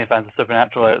obviously, any fans of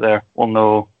Supernatural out there will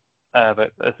know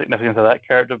about the significance of that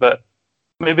character. But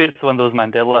maybe it's one of those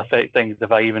Mandela effect things.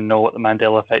 If I even know what the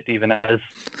Mandela effect even is.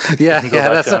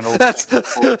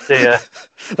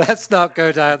 Let's not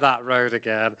go down that road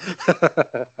again.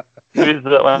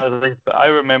 But I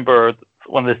remember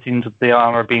one of the scenes with the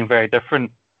armor being very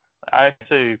different. I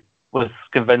actually was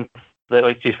convinced that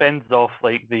like she fends off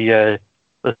like the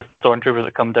stormtroopers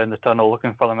that come down the tunnel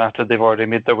looking for them after they've already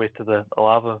made their way to the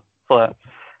lava flat.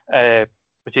 But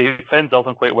she fends off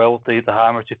them quite well with the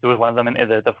hammer. She throws one of them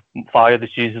into the fire that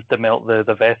she uses to melt the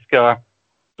Beskar.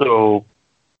 So,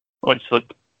 which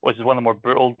is one of the more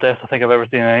brutal deaths I think I've ever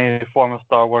seen in any form of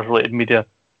Star Wars related media.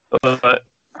 But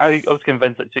I was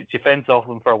convinced that she fends off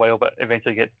them for a while, but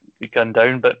eventually gets gunned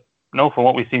down. But no, from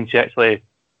what we've seen, she actually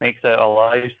makes it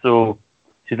alive. So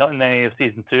she's not in any of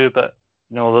season 2, but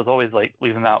there's always like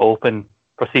leaving that open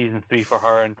for season 3 for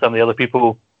her and some of the other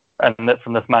people, and that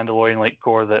from this Mandalorian like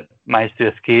core that managed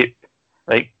to escape,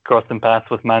 like crossing paths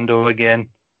with Mando again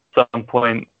at some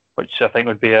point, which I think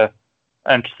would be a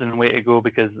interesting way to go,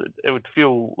 because it would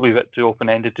feel a wee bit too open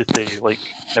ended to say like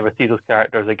never see those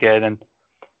characters again. And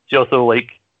she also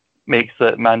like makes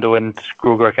that Mando and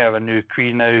Grogu are kind of a new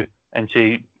Kree now, and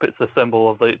she puts the symbol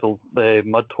of like the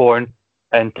Mudhorn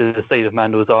into the side of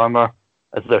Mando's armor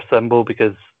as their symbol,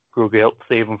 because Grogu helped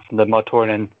save him from the Mudhorn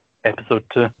in episode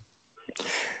 2.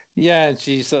 Yeah, and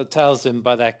she sort of tells him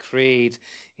by their creed,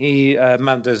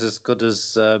 Mando's as good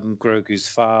as Grogu's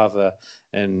father,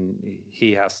 and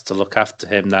he has to look after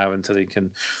him now until he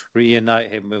can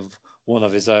reunite him with one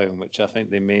of his own, which I think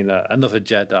they mean another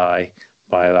Jedi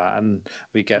by that. And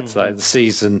we get to that in the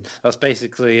season. That's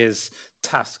basically his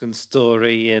task and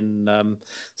story in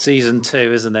season 2,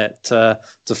 isn't it? To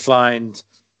find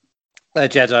the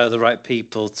Jedi are the right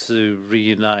people to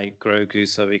reunite Grogu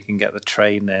so he can get the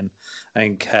training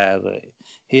and care that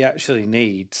he actually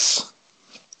needs.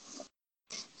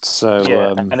 So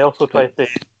yeah, and he also tries to.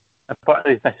 Part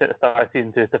of the mission at the start of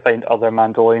season 2 is to find other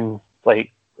Mandalorians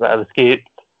like that have escaped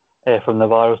from the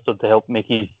virus, so to help make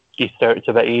his search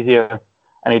a bit easier.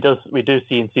 And we do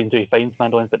see in season 2 he finds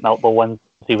Mandalorians, but not the ones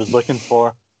he was looking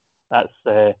for. That's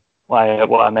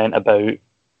what I meant about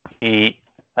the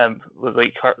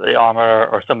the armor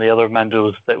or some of the other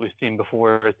Mandos that we've seen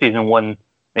before season 1,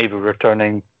 maybe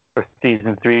returning for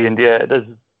season 3. And yeah, it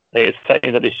is. It's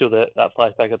fitting that they show that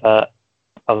flashback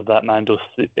of that Mando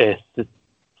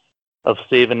of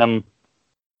saving him,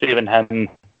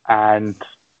 and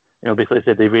basically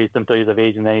said they raised him till he was of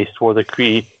age, and then he swore the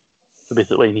Kree. So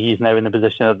basically, he's now in the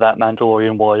position that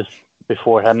Mandalorian was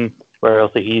before him, where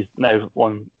else he's now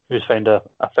one who's found a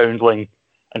foundling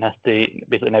and has to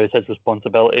basically now it's his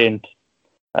responsibility, and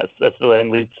that's really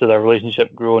leads to their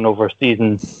relationship growing over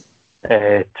season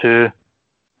 2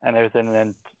 and everything.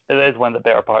 And it is one of the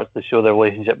better parts to show the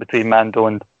relationship between Mando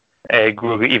and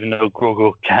Grogu, even though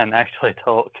Grogu can actually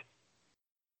talk.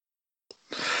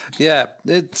 Yeah,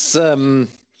 it's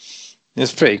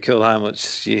pretty cool how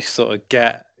much you sort of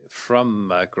get from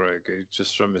Grogu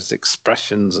just from his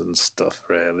expressions and stuff.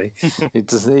 Really, he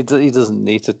doesn't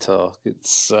need to talk.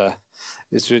 It's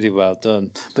really well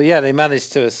done. But yeah, they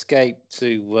managed to escape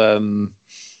to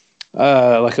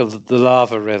the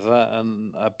lava river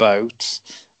and a boat,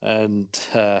 and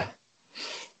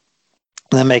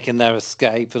they're making their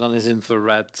escape. And on his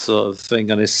infrared sort of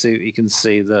thing on his suit, you can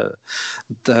see that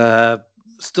the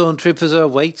stormtroopers are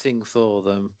waiting for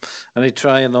them, and they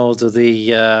try and order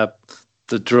the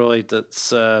droid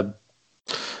that's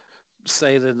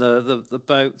sailing the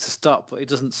boat to stop, but he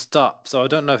doesn't stop. So I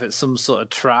don't know if it's some sort of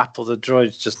trap or the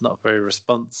droid's just not very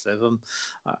responsive.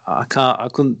 I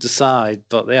couldn't decide,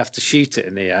 but they have to shoot it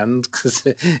in the end because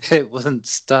it wouldn't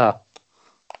stop.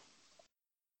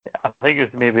 I think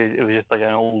it was just like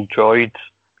an old droid,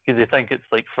 because they think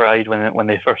it's like fried when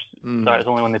they first start. It's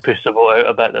only when they push the boat out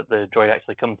a bit that the droid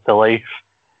actually comes to life.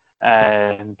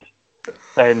 And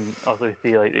then also we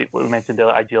see, like what we mentioned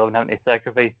earlier, IG-11 having to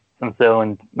sacrifice himself,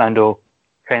 and Mando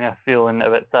kind of feeling a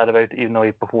bit sad about it, even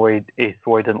though before he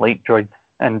swore he didn't like droids.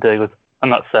 And he goes, "I'm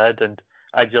not sad." And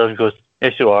IG-11 goes,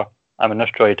 "Yes, you are. I'm a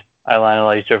nurse droid. I'll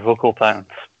analyse your vocal patterns."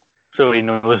 So he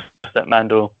knows that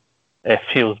Mando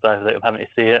feels bad about him having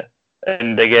to say it.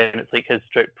 And again, it's like his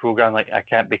strict program, like, I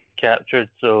can't be captured,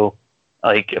 so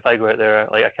like if I go out there,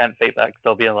 like, I can't fight back because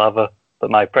I'll be in lava, but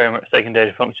my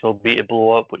secondary function will be to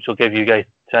blow up, which will give you guys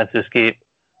a chance to escape,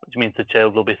 which means the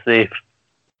child will be safe.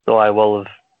 So I will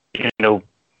have,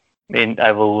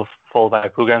 I will follow my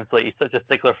program. So like, he's such a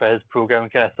stickler for his program,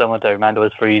 kind of similar to how Mando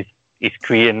is for his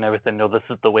creating and everything. This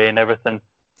is the way and everything,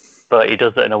 but he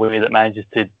does it in a way that manages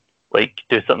to like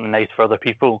do something nice for other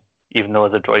people, even though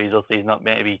as a droid, obviously he's not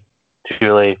meant to be to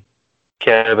really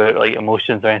care about like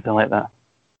emotions or anything like that.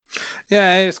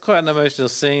 Yeah, it's quite an emotional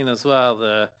scene as well.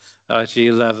 The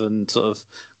IG-11 sort of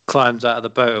climbs out of the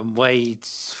boat and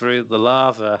wades through the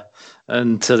lava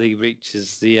until he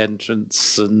reaches the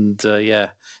entrance, and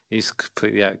he's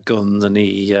completely outgunned, and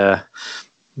he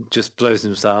just blows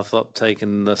himself up,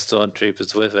 taking the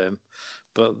stormtroopers with him.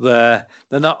 But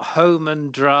they're not home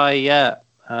and dry yet.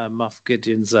 Moff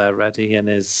Gideon's there ready in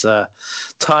his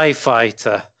TIE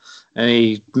fighter, and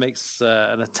he makes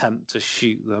an attempt to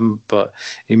shoot them, but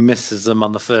he misses them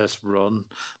on the first run.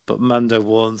 But Mando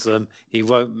warns them he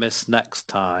won't miss next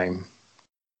time.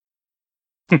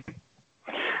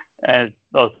 And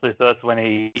also, so that's when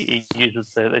he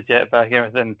uses the jetpack and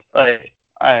everything.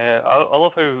 I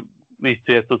love how these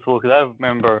two episodes flow, because I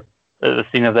remember the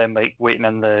scene of them like waiting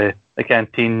in the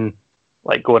canteen,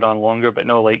 like going on longer. But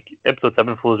no, like episode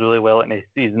 7 flows really well in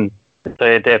season to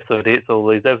episode 8.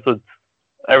 So these episodes,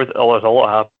 there's a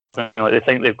lot happening. Like, they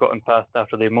think they've gotten past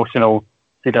after the emotional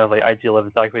scene of like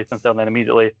IG-11 sacrifice themselves, and then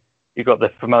immediately you got the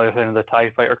familiar thing of the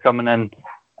TIE fighter coming in and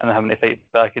then having to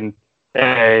fight back. And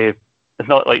it's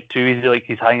not like too easy. Like,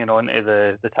 he's hanging on to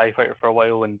the TIE fighter for a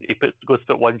while, and he goes to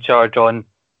put one charge on,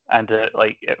 and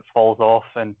it falls off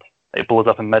and it blows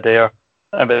up in midair.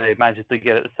 But he manages to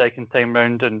get it the second time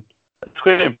round, and it's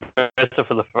quite impressive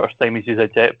for the first time he's used a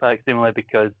jetpack, seemingly,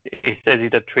 because he says he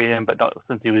did training, but not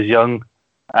since he was young.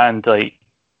 And like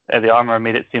the armor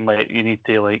made it seem like you need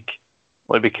to like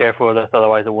be careful with this,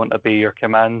 otherwise it won't obey your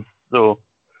commands. So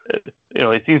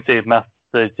it seems to have mastered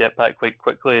the jetpack quite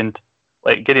quickly, and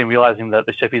like Gideon realizing that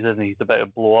the ship he's in, he's about to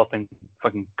blow up and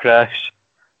fucking crash,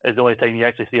 is the only time you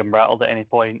actually see him rattled at any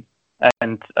point.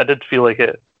 And I did feel like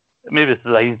it. Maybe it's a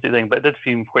hindsight thing, but it did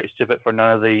seem quite stupid for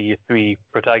none of the three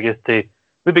protagonists to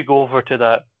maybe go over to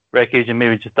that wreckage and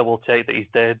maybe just double check that he's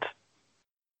dead.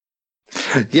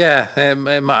 Yeah, it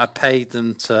might have paid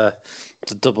them to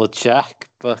double check,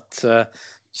 but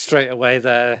straight away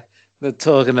they're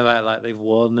talking about like they've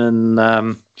won,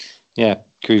 and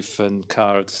Goof and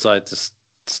Cara decide to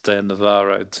stay in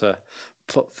Navarro to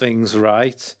put things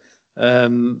right.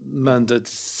 Mando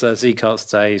says he can't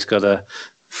stay; he's got to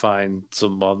find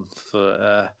someone for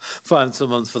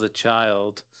the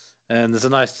child. And there's a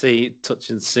nice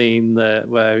touching scene there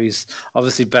where he's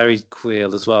obviously buried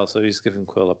Quill as well, so he's given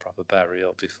Quill a proper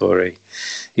burial before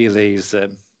he leaves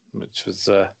him, which was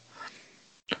a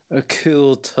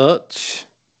cool touch.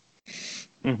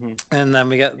 Mm-hmm. And then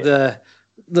we get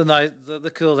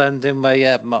the cool ending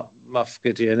where Moff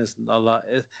Gideon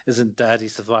isn't dead. He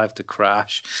survived the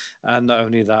crash, and not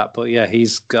only that, but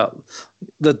he's got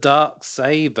the dark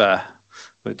saber,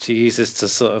 which he uses to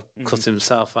sort of cut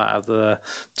himself out of the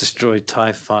destroyed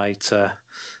TIE fighter.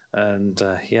 And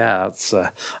it's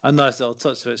a nice little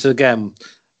touch to it. So again,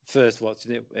 first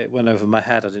watching it, it went over my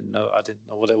head. I didn't know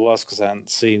what it was because I hadn't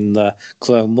seen the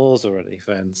Clone Wars or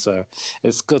anything. So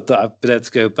it's good that I've been able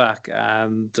to go back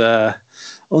and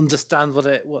understand what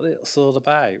it's all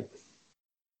about.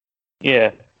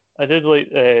 Yeah, I did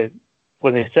like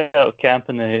when they set out camp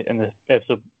in the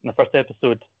first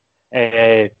episode.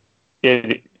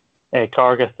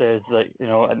 Karga says that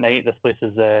at night this place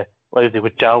is lousy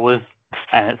with Jawas,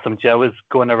 and it's some Jawas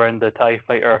going around the TIE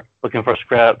fighter looking for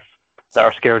scraps that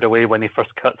are scared away when he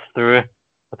first cuts through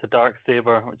with the dark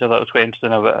saber, which I thought was quite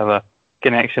interesting. Of a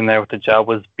connection there with the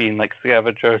Jawas being like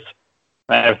scavengers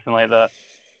and everything like that.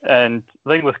 And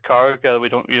the thing with Karga we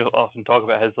don't really often talk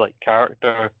about his like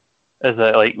character is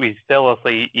that like we still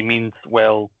obviously he means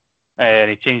well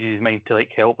and he changes his mind to like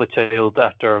help the child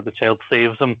after the child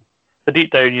saves him. But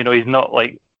deep down, he's not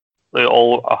like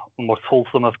all most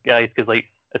wholesome of guys, because like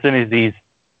as soon as this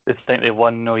time they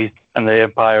won, he's and the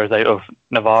Empire is out of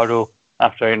Navarro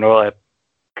after like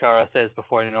Kara says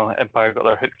before, Empire got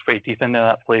their hooks pretty deep into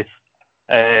that place.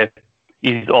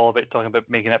 He's all about talking about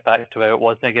making it back to where it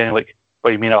was again. Like,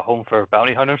 what do you mean a home for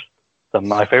bounty hunters? Some of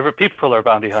my favorite people are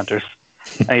bounty hunters.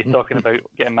 And he's talking about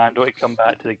getting Mando to come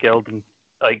back to the guild and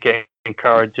like getting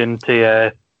encouraging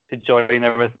to join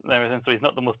everything. So he's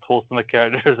not the most wholesome of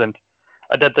characters. And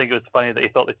I did think it was funny that he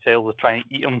thought the child was trying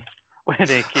to eat him when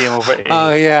he came over.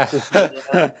 Oh yeah,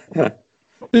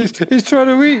 he's trying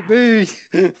to eat me.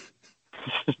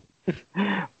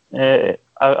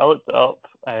 I looked it up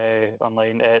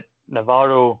online.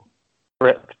 Navarro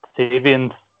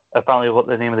Reptavians, apparently what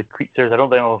the name of the creatures. I don't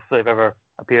know if they've ever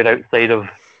appeared outside of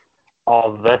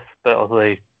this, but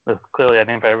obviously there's clearly a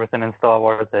name for everything in Star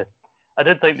Wars. I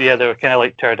did think they were kind of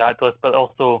like pterodactyls, but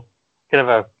also kind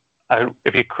of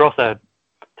if you cross a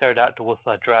pterodactyl with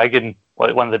a dragon,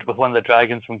 like one of the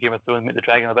dragons from Game of Thrones, make the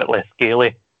dragon a bit less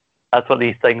scaly. That's what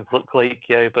these things look like,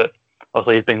 yeah. But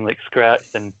obviously he's been like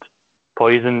scratched and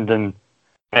poisoned, and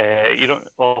you don't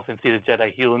often see the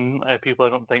Jedi healing people, I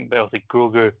don't think, but obviously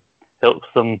Grogu helps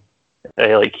them,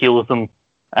 like heals them,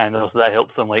 and also that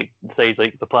helps them like decide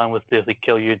like the plan was to like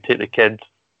kill you and take the kids,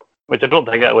 which I don't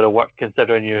think that would have worked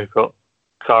considering you've got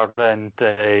Cara and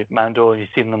Mando and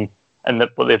you've seen them and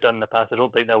what they've done in the past. I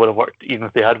don't think that would have worked even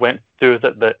if they had went through with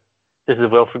it, but this is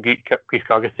well for Greef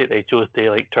Karga's sake that he chose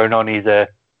to like turn on his the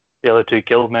other two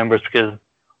guild members, because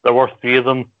there were three of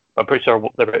them. I'm pretty sure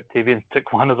the Reptavians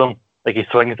took one of them. Like he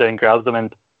swings in and grabs them,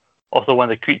 and also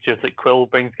one of the creatures that Quill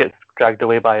brings gets dragged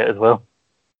away by it as well.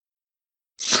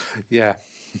 Yeah,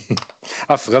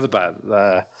 I forgot about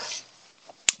the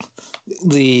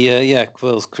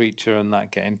Quill's creature and that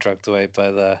getting dragged away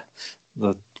by the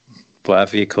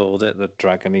whatever you called it, the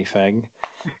dragony thing.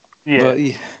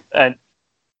 Yeah, and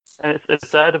it's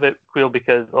sad about Quill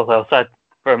because also I was sad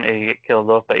for him to get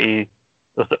killed off, but he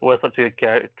was such a good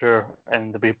character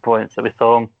in the brief points that we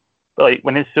saw him. But like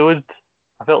when it showed,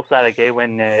 I felt sad again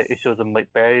when it shows him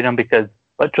like burying him, because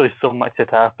literally so much had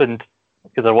happened.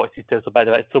 Because I watched these two so bad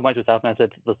about it, so much was happening. I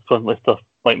said there's constantly stuff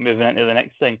like moving into the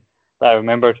next thing that I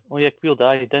remembered. Oh yeah, Quill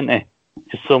died, didn't he?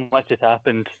 Just so much had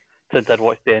happened since I'd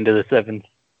watched the end of the 7th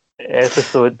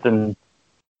episodes, and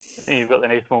you've got the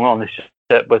nice moment on the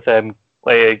ship with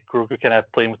like Grogu kind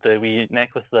of playing with the wee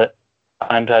necklace that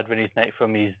Mando had around his neck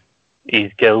from his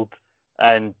guild,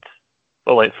 and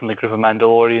like from the group of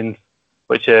Mandalorians,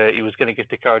 which he was going to give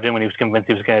to Cara Dune when he was convinced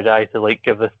he was going to die, to like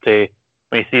give this to,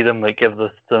 when you see them, like give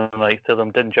this to them, like tell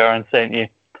them Din Djarin sent you,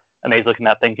 and he's looking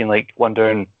at thinking, like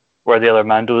wondering where the other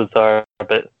Mandos are,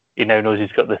 but he now knows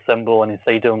he's got the symbol on his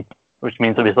side of him, which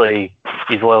means obviously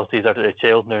his loyalties are to the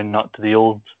child now, not to the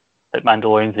old like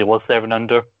Mandalorians he was serving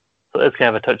under. So it's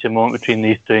kind of a touching moment between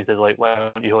these two. He says like, why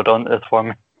don't you hold on to this for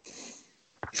me?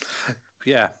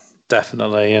 Yeah,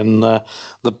 definitely. And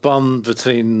the bond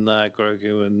between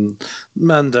Grogu and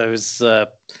Mando is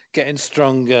getting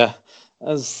stronger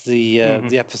as the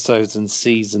episodes and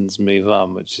seasons move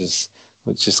on, which is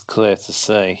clear to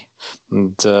see,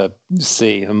 and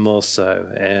see even more so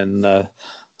in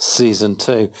season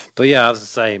 2. But yeah, as I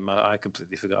say, I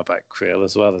completely forgot about Creel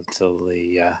as well until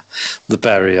the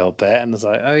burial bit, and I was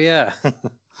like, oh yeah,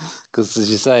 because as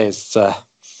you say, it's a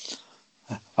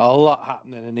lot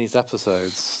happening in these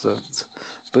episodes,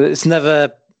 but it's never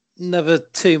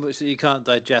too much that you can't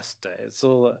digest it. It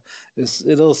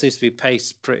all seems to be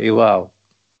paced pretty well.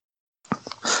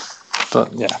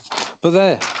 But yeah, but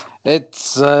there,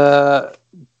 it's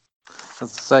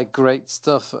let's say great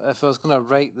stuff. If I was going to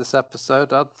rate this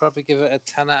episode, I'd probably give it a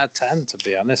 10 out of 10, to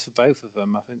be honest, for both of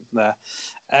them. I think they're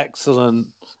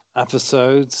excellent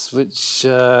episodes which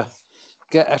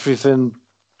get everything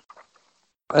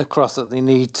across that they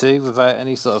need to without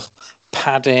any sort of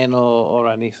padding or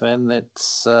anything.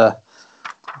 It's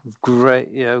great,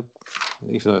 even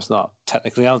though it's not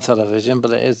technically on television,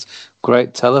 but it is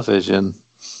great television.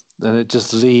 And it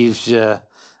just leaves you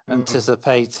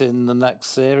anticipating the next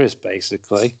series,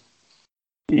 basically.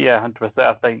 Yeah, 100%.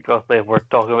 I think obviously if we're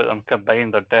talking about them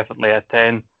combined, they're definitely a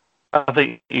 10. I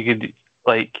think you could,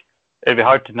 it'd be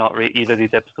hard to not rate either of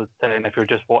these episodes 10 if you're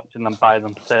just watching them by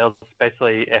themselves,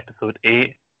 especially episode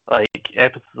 8. Like,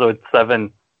 episode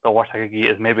 7, the worst I could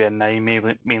get is maybe a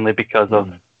 9, mainly because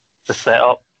of the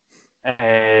setup.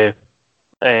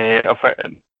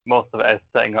 Most of it is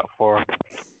setting up for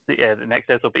the next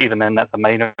episode, but even then, that's a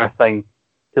minor thing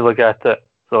to look at it.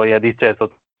 So yeah, these two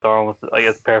episodes are almost like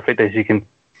as perfect as you can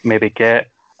maybe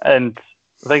get. And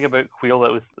the thing about Quill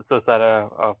that was so sad,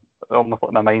 almost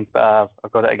like my mind, but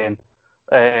I've got it again.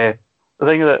 The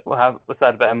thing that was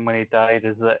sad about him when he died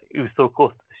is that he was so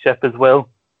close to the ship as well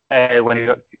when he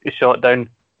got shot down,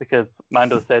 because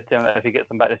Mando said to him that if he gets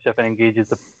him back to the ship and engages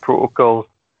the protocols,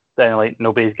 then like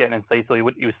nobody's getting inside. So he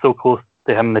was so close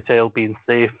to him and the child being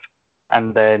safe,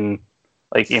 and then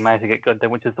like he managed to get gunned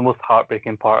down, which is the most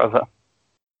heartbreaking part of it.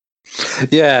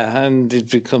 Yeah, and he'd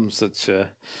become such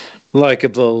a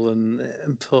likable and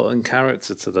important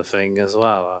character to the thing as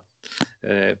well.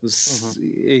 It was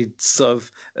he'd sort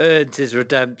of earned his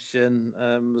redemption,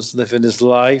 was living his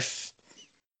life,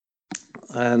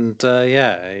 and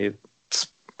he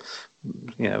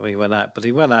went out. But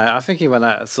he went out. I think he went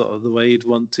out sort of the way he'd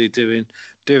want to,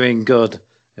 doing good.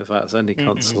 If that's any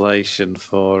consolation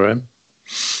for him.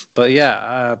 But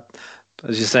yeah,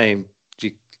 as you're saying,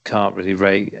 you can't really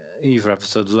rate either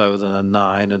episode lower than a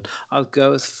 9, and I'll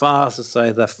go as far as to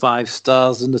say they're 5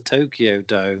 stars in the Tokyo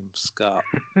Dome, Scott.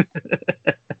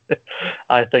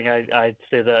 I think I'd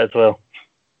say that as well.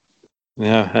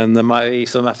 Yeah, and there might be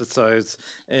some episodes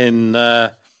in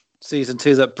season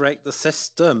 2 that break the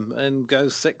system and go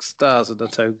 6 stars in the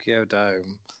Tokyo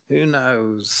Dome. Who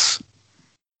knows?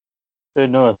 Who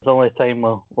knows? Only time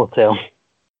will tell.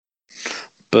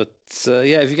 But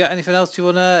have you got anything else you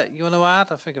wanna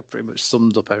add? I think I pretty much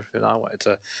summed up everything I wanted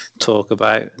to talk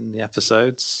about in the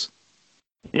episodes.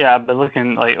 Yeah, I've been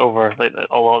looking over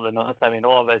a lot of the notes. I mean,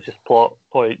 all of it's just plot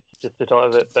points, just to talk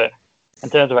of it. But in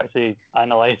terms of actually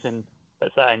analysing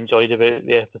bits that I enjoyed about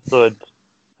the episode,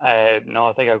 no,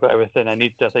 I think I've got everything I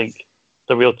need to. I think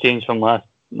the real change from last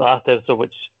episode,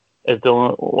 which is the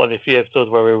one of the few episodes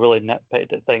where we really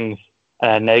nitpicked at things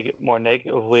in a more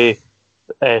negative way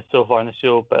so far in the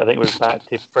show. But I think we're back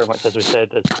to pretty much, as we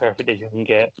said, as perfect as you can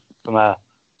get from a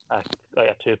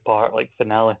 2-part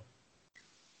finale.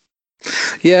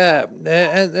 Yeah,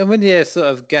 and when you sort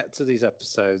of get to these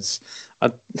episodes,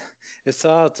 it's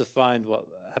hard to find what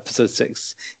episode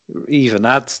 6 even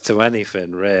adds to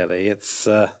anything, really. It's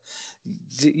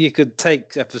you could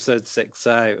take episode 6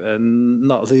 out and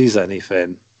not lose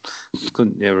anything,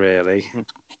 couldn't you, really?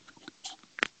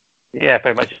 Yeah,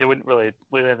 pretty much. You wouldn't really.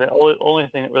 The only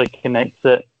thing that really connects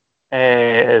it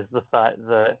is the fact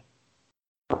that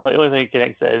the only thing that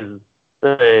connects it is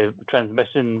the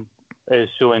transmission is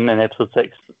showing in episode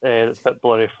 6 that's a bit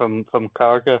blurry from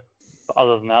Karga. But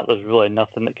other than that, there's really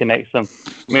nothing that connects them.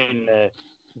 I mean,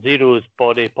 Zero's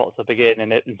body pops up again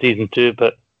in season 2,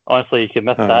 but honestly, you can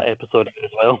miss that episode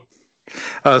as well.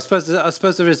 I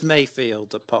suppose there is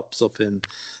Mayfield that pops up in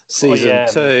season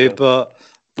 2, but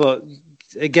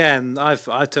again, I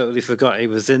totally forgot he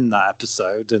was in that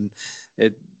episode, and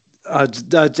I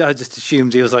just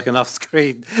assumed he was like an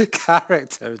off-screen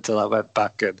character until I went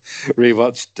back and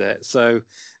rewatched it. So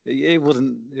it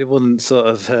wouldn't sort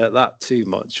of hurt that too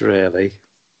much, really.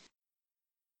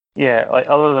 Yeah,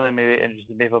 other than maybe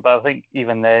introducing people, but I think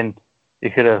even then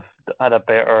you could have had a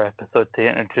better episode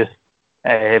to introduce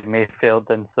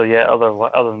Mayfield. And so yeah,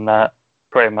 other than that,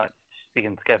 pretty much you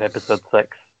can skip episode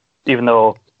 6, even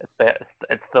though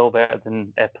it's still better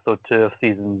than episode 2 of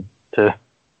season 2.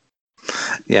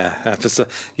 Yeah, episode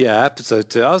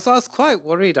 2. I was quite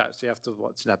worried actually after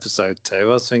watching episode 2. I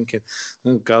was thinking,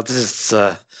 oh god, this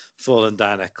is falling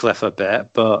down a cliff a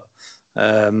bit. But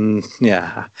once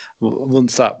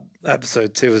that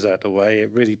episode 2 was out of the way,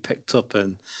 it really picked up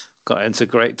and got into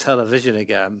great television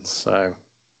again. So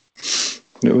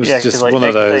it was just one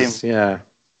of those. The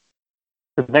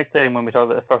next time when we talk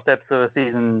about the first episode of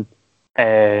season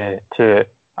 2,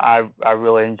 I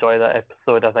really enjoy that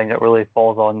episode. I think it really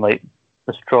falls on the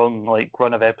strong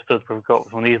run of episodes we've got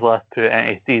from these last 2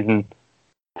 into season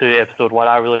 2 episode 1.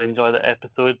 I really enjoy that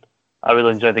episode. I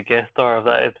really enjoy the guest star of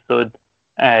that episode.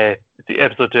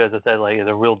 Episode 2, as I said, is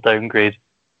a real downgrade,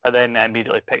 and then it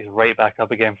immediately picks right back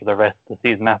up again for the rest of the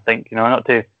season. I think, not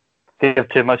to give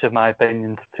too much of my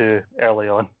opinions too early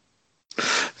on.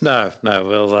 No,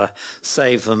 we'll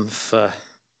save them for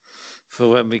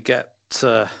when we get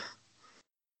to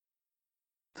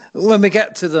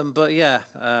them. But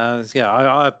I was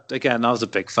a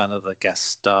big fan of the guest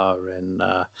star in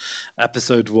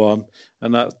episode 1,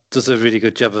 and that does a really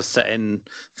good job of setting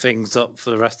things up for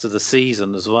the rest of the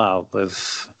season as well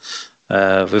with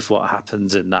what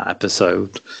happens in that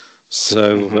episode.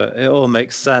 So it all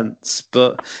makes sense.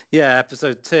 But yeah,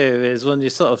 episode 2 is when you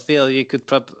sort of feel you could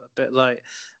probably, a bit like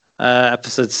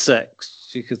episode 6,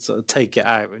 you could sort of take it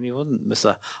out and you wouldn't miss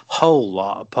a whole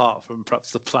lot, apart from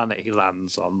perhaps the planet he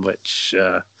lands on, which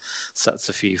sets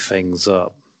a few things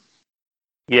up.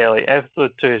 Yeah,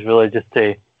 episode 2 is really just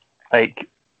to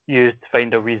used to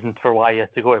find a reason for why he has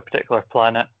to go to a particular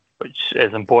planet, which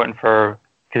is important because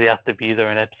he has to be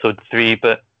there in episode 3.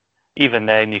 But even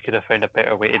then, you could have found a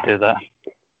better way to do that.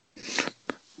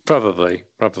 Probably,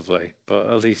 but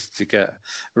at least you get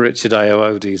Richard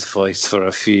Ayoade's voice for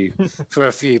a few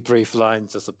brief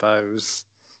lines, I suppose.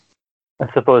 I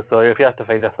suppose so. If you have to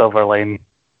find a silver line.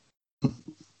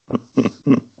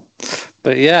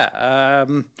 But yeah,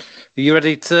 are you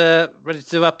ready to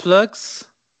do our plugs?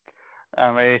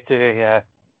 I'm ready to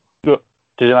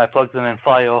do my plugs and then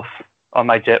fly off on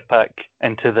my jetpack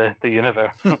into the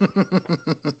universe.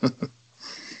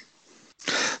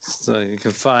 So you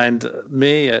can find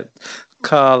me at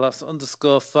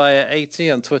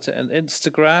Carlos_Fire80 on Twitter and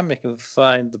Instagram. You can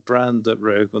find the brand at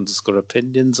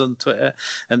Rogue_Opinions on Twitter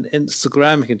and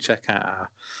Instagram. You can check out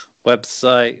our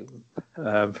website,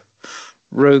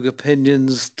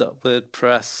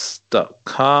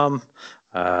 rogueopinions.wordpress.com.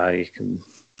 You can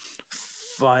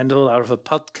find all our other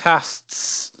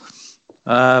podcasts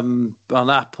on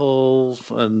Apple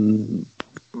and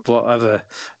whatever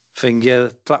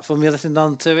platform you're listening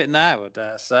on to it now, I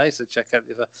dare say. So check out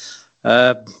the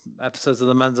other episodes of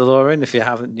The Mandalorian if you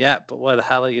haven't yet. But where the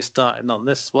hell are you starting on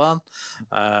this one?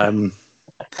 You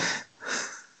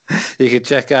can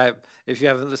check out, if you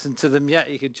haven't listened to them yet,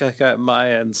 you can check out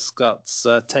Maya and Scott's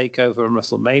Takeover and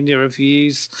WrestleMania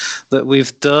reviews that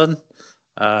we've done.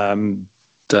 You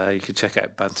can check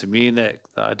out Banter Munich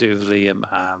that I do with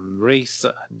Liam and Reese,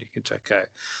 and you can check out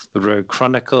the Rogue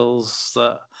Chronicles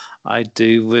that I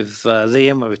do with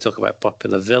Liam, where we talk about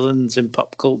popular villains in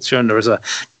pop culture, and there was a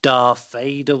Darth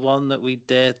Vader one that we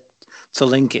did to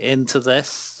link it into this,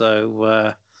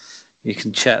 so you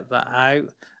can check that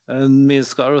out. And me and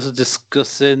Scott are also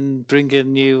discussing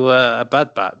bringing you a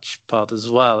Bad Batch pod as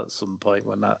well at some point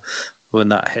when that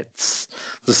hits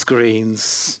the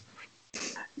screens.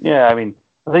 Yeah, I mean,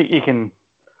 I think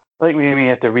we may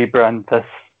have to rebrand this,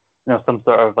 some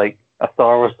sort of like a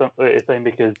Star Wars thing,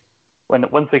 because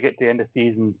once we get to the end of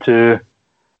season 2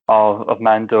 of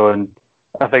Mando, and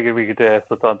I figured we could do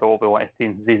episodes on what we want to see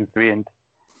in season 3 and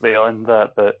beyond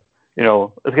that, but it's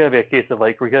going to be a case of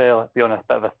like we're going to be on a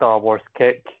bit of a Star Wars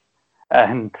kick,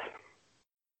 and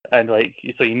like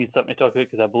so you need something to talk about,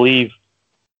 because I believe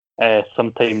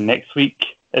sometime next week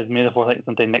is May the 4th. I think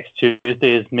sometime next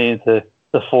Tuesday is May the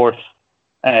 4th.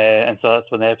 And so that's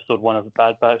when the episode 1 of the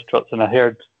Bad Batch drops, and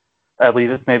I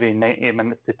believe it's maybe 90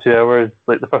 minutes to 2 hours,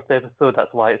 like the first episode.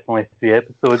 That's why it's only 3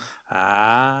 episodes.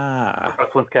 The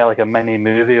first one's kind of like a mini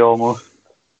movie almost.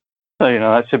 So,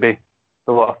 that should be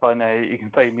a lot of fun. You can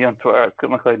find me on Twitter at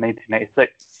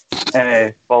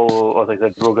ScottMcLeod1996. Follow, as I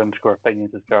said,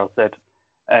 Rogue_Opinions, as Carl said.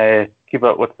 Keep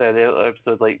up with the other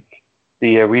episodes, like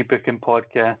the Rebooking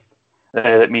podcast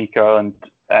that me, Carl,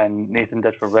 and Nathan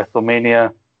did for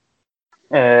WrestleMania.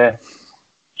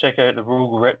 Check out the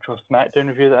Rogue Retro SmackDown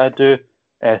review that I do.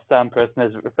 Sam Preston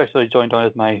has officially joined on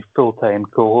as my full-time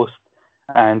co-host,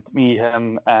 and me,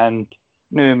 him, and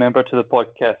new member to the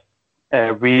podcast,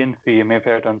 Rian, who you may have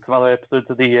heard on some other episodes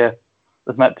of the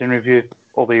SmackDown review,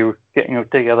 will be getting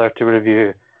together to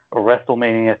review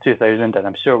WrestleMania 2000, and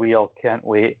I'm sure we all can't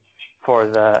wait for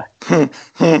that.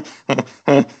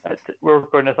 We're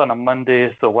recording this on a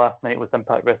Monday, so last night was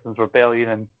Impact Wrestling's Rebellion,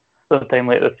 and sometime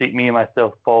later this week, me and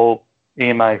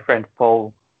my friend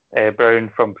Paul Brown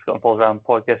from Scott and Paul's Rambling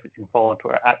Podcast, which you can follow on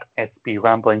Twitter at SB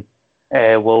Rambling,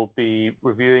 will be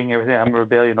reviewing everything. I'm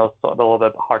Rebellion, also talking a little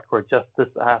bit about Hardcore Justice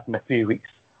that happened a few weeks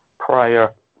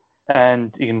prior.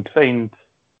 And you can find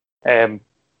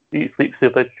Eat Sleep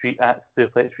Suplex Retreat at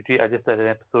Suplex Retreat. I just did an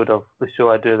episode of the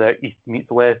show I do there, East Meets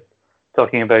West,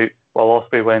 talking about Will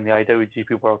Ospreay winning the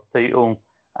IWGP World title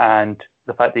and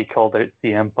the fact that he called out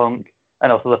CM Punk,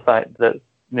 and also the fact that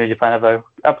New Japan have an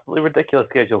absolutely ridiculous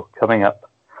schedule coming up,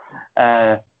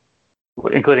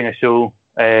 including a show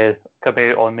coming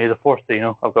out on May the 4th.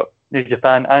 So, I've got New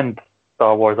Japan and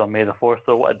Star Wars on May the 4th,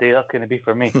 so what a day that's going to be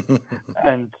for me.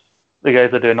 And the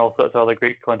guys are doing all sorts of other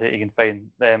great content. You can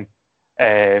find them.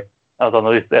 I was on the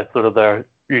latest episode of their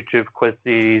YouTube quiz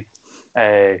series,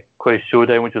 Quiz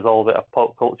Showdown, which was all about a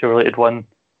pop culture related one.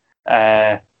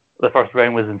 The first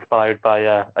round was inspired by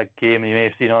a game you may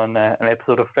have seen on an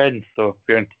episode of Friends. So if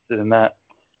you're interested in that,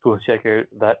 go check out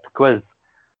that quiz.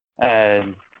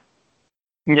 And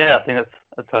yeah, I think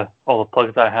that's all the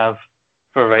plugs I have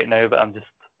for right now. But I'm just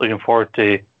looking forward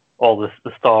to all the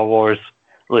Star Wars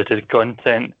related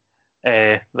content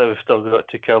that we've still got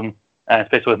to come,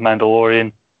 especially with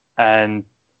Mandalorian. And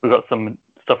we've got some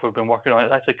stuff we've been working on.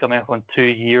 It's actually coming up on 2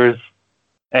 years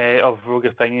of Rogue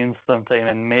Opinions sometime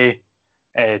in May.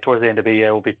 Towards the end of the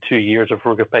year will be 2 years of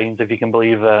Rogue Opinions, if you can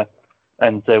believe that.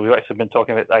 And we've actually been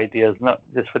talking about ideas, not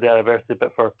just for the anniversary,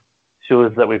 but for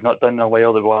shows that we've not done in a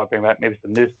while that we want to bring back, maybe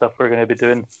some new stuff we're going to be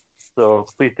doing. So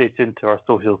please stay tuned to our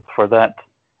socials for that.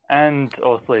 And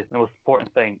obviously, the most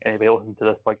important thing anybody listening to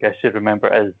this podcast should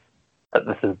remember is that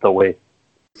this is the way.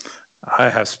 I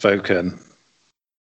have spoken.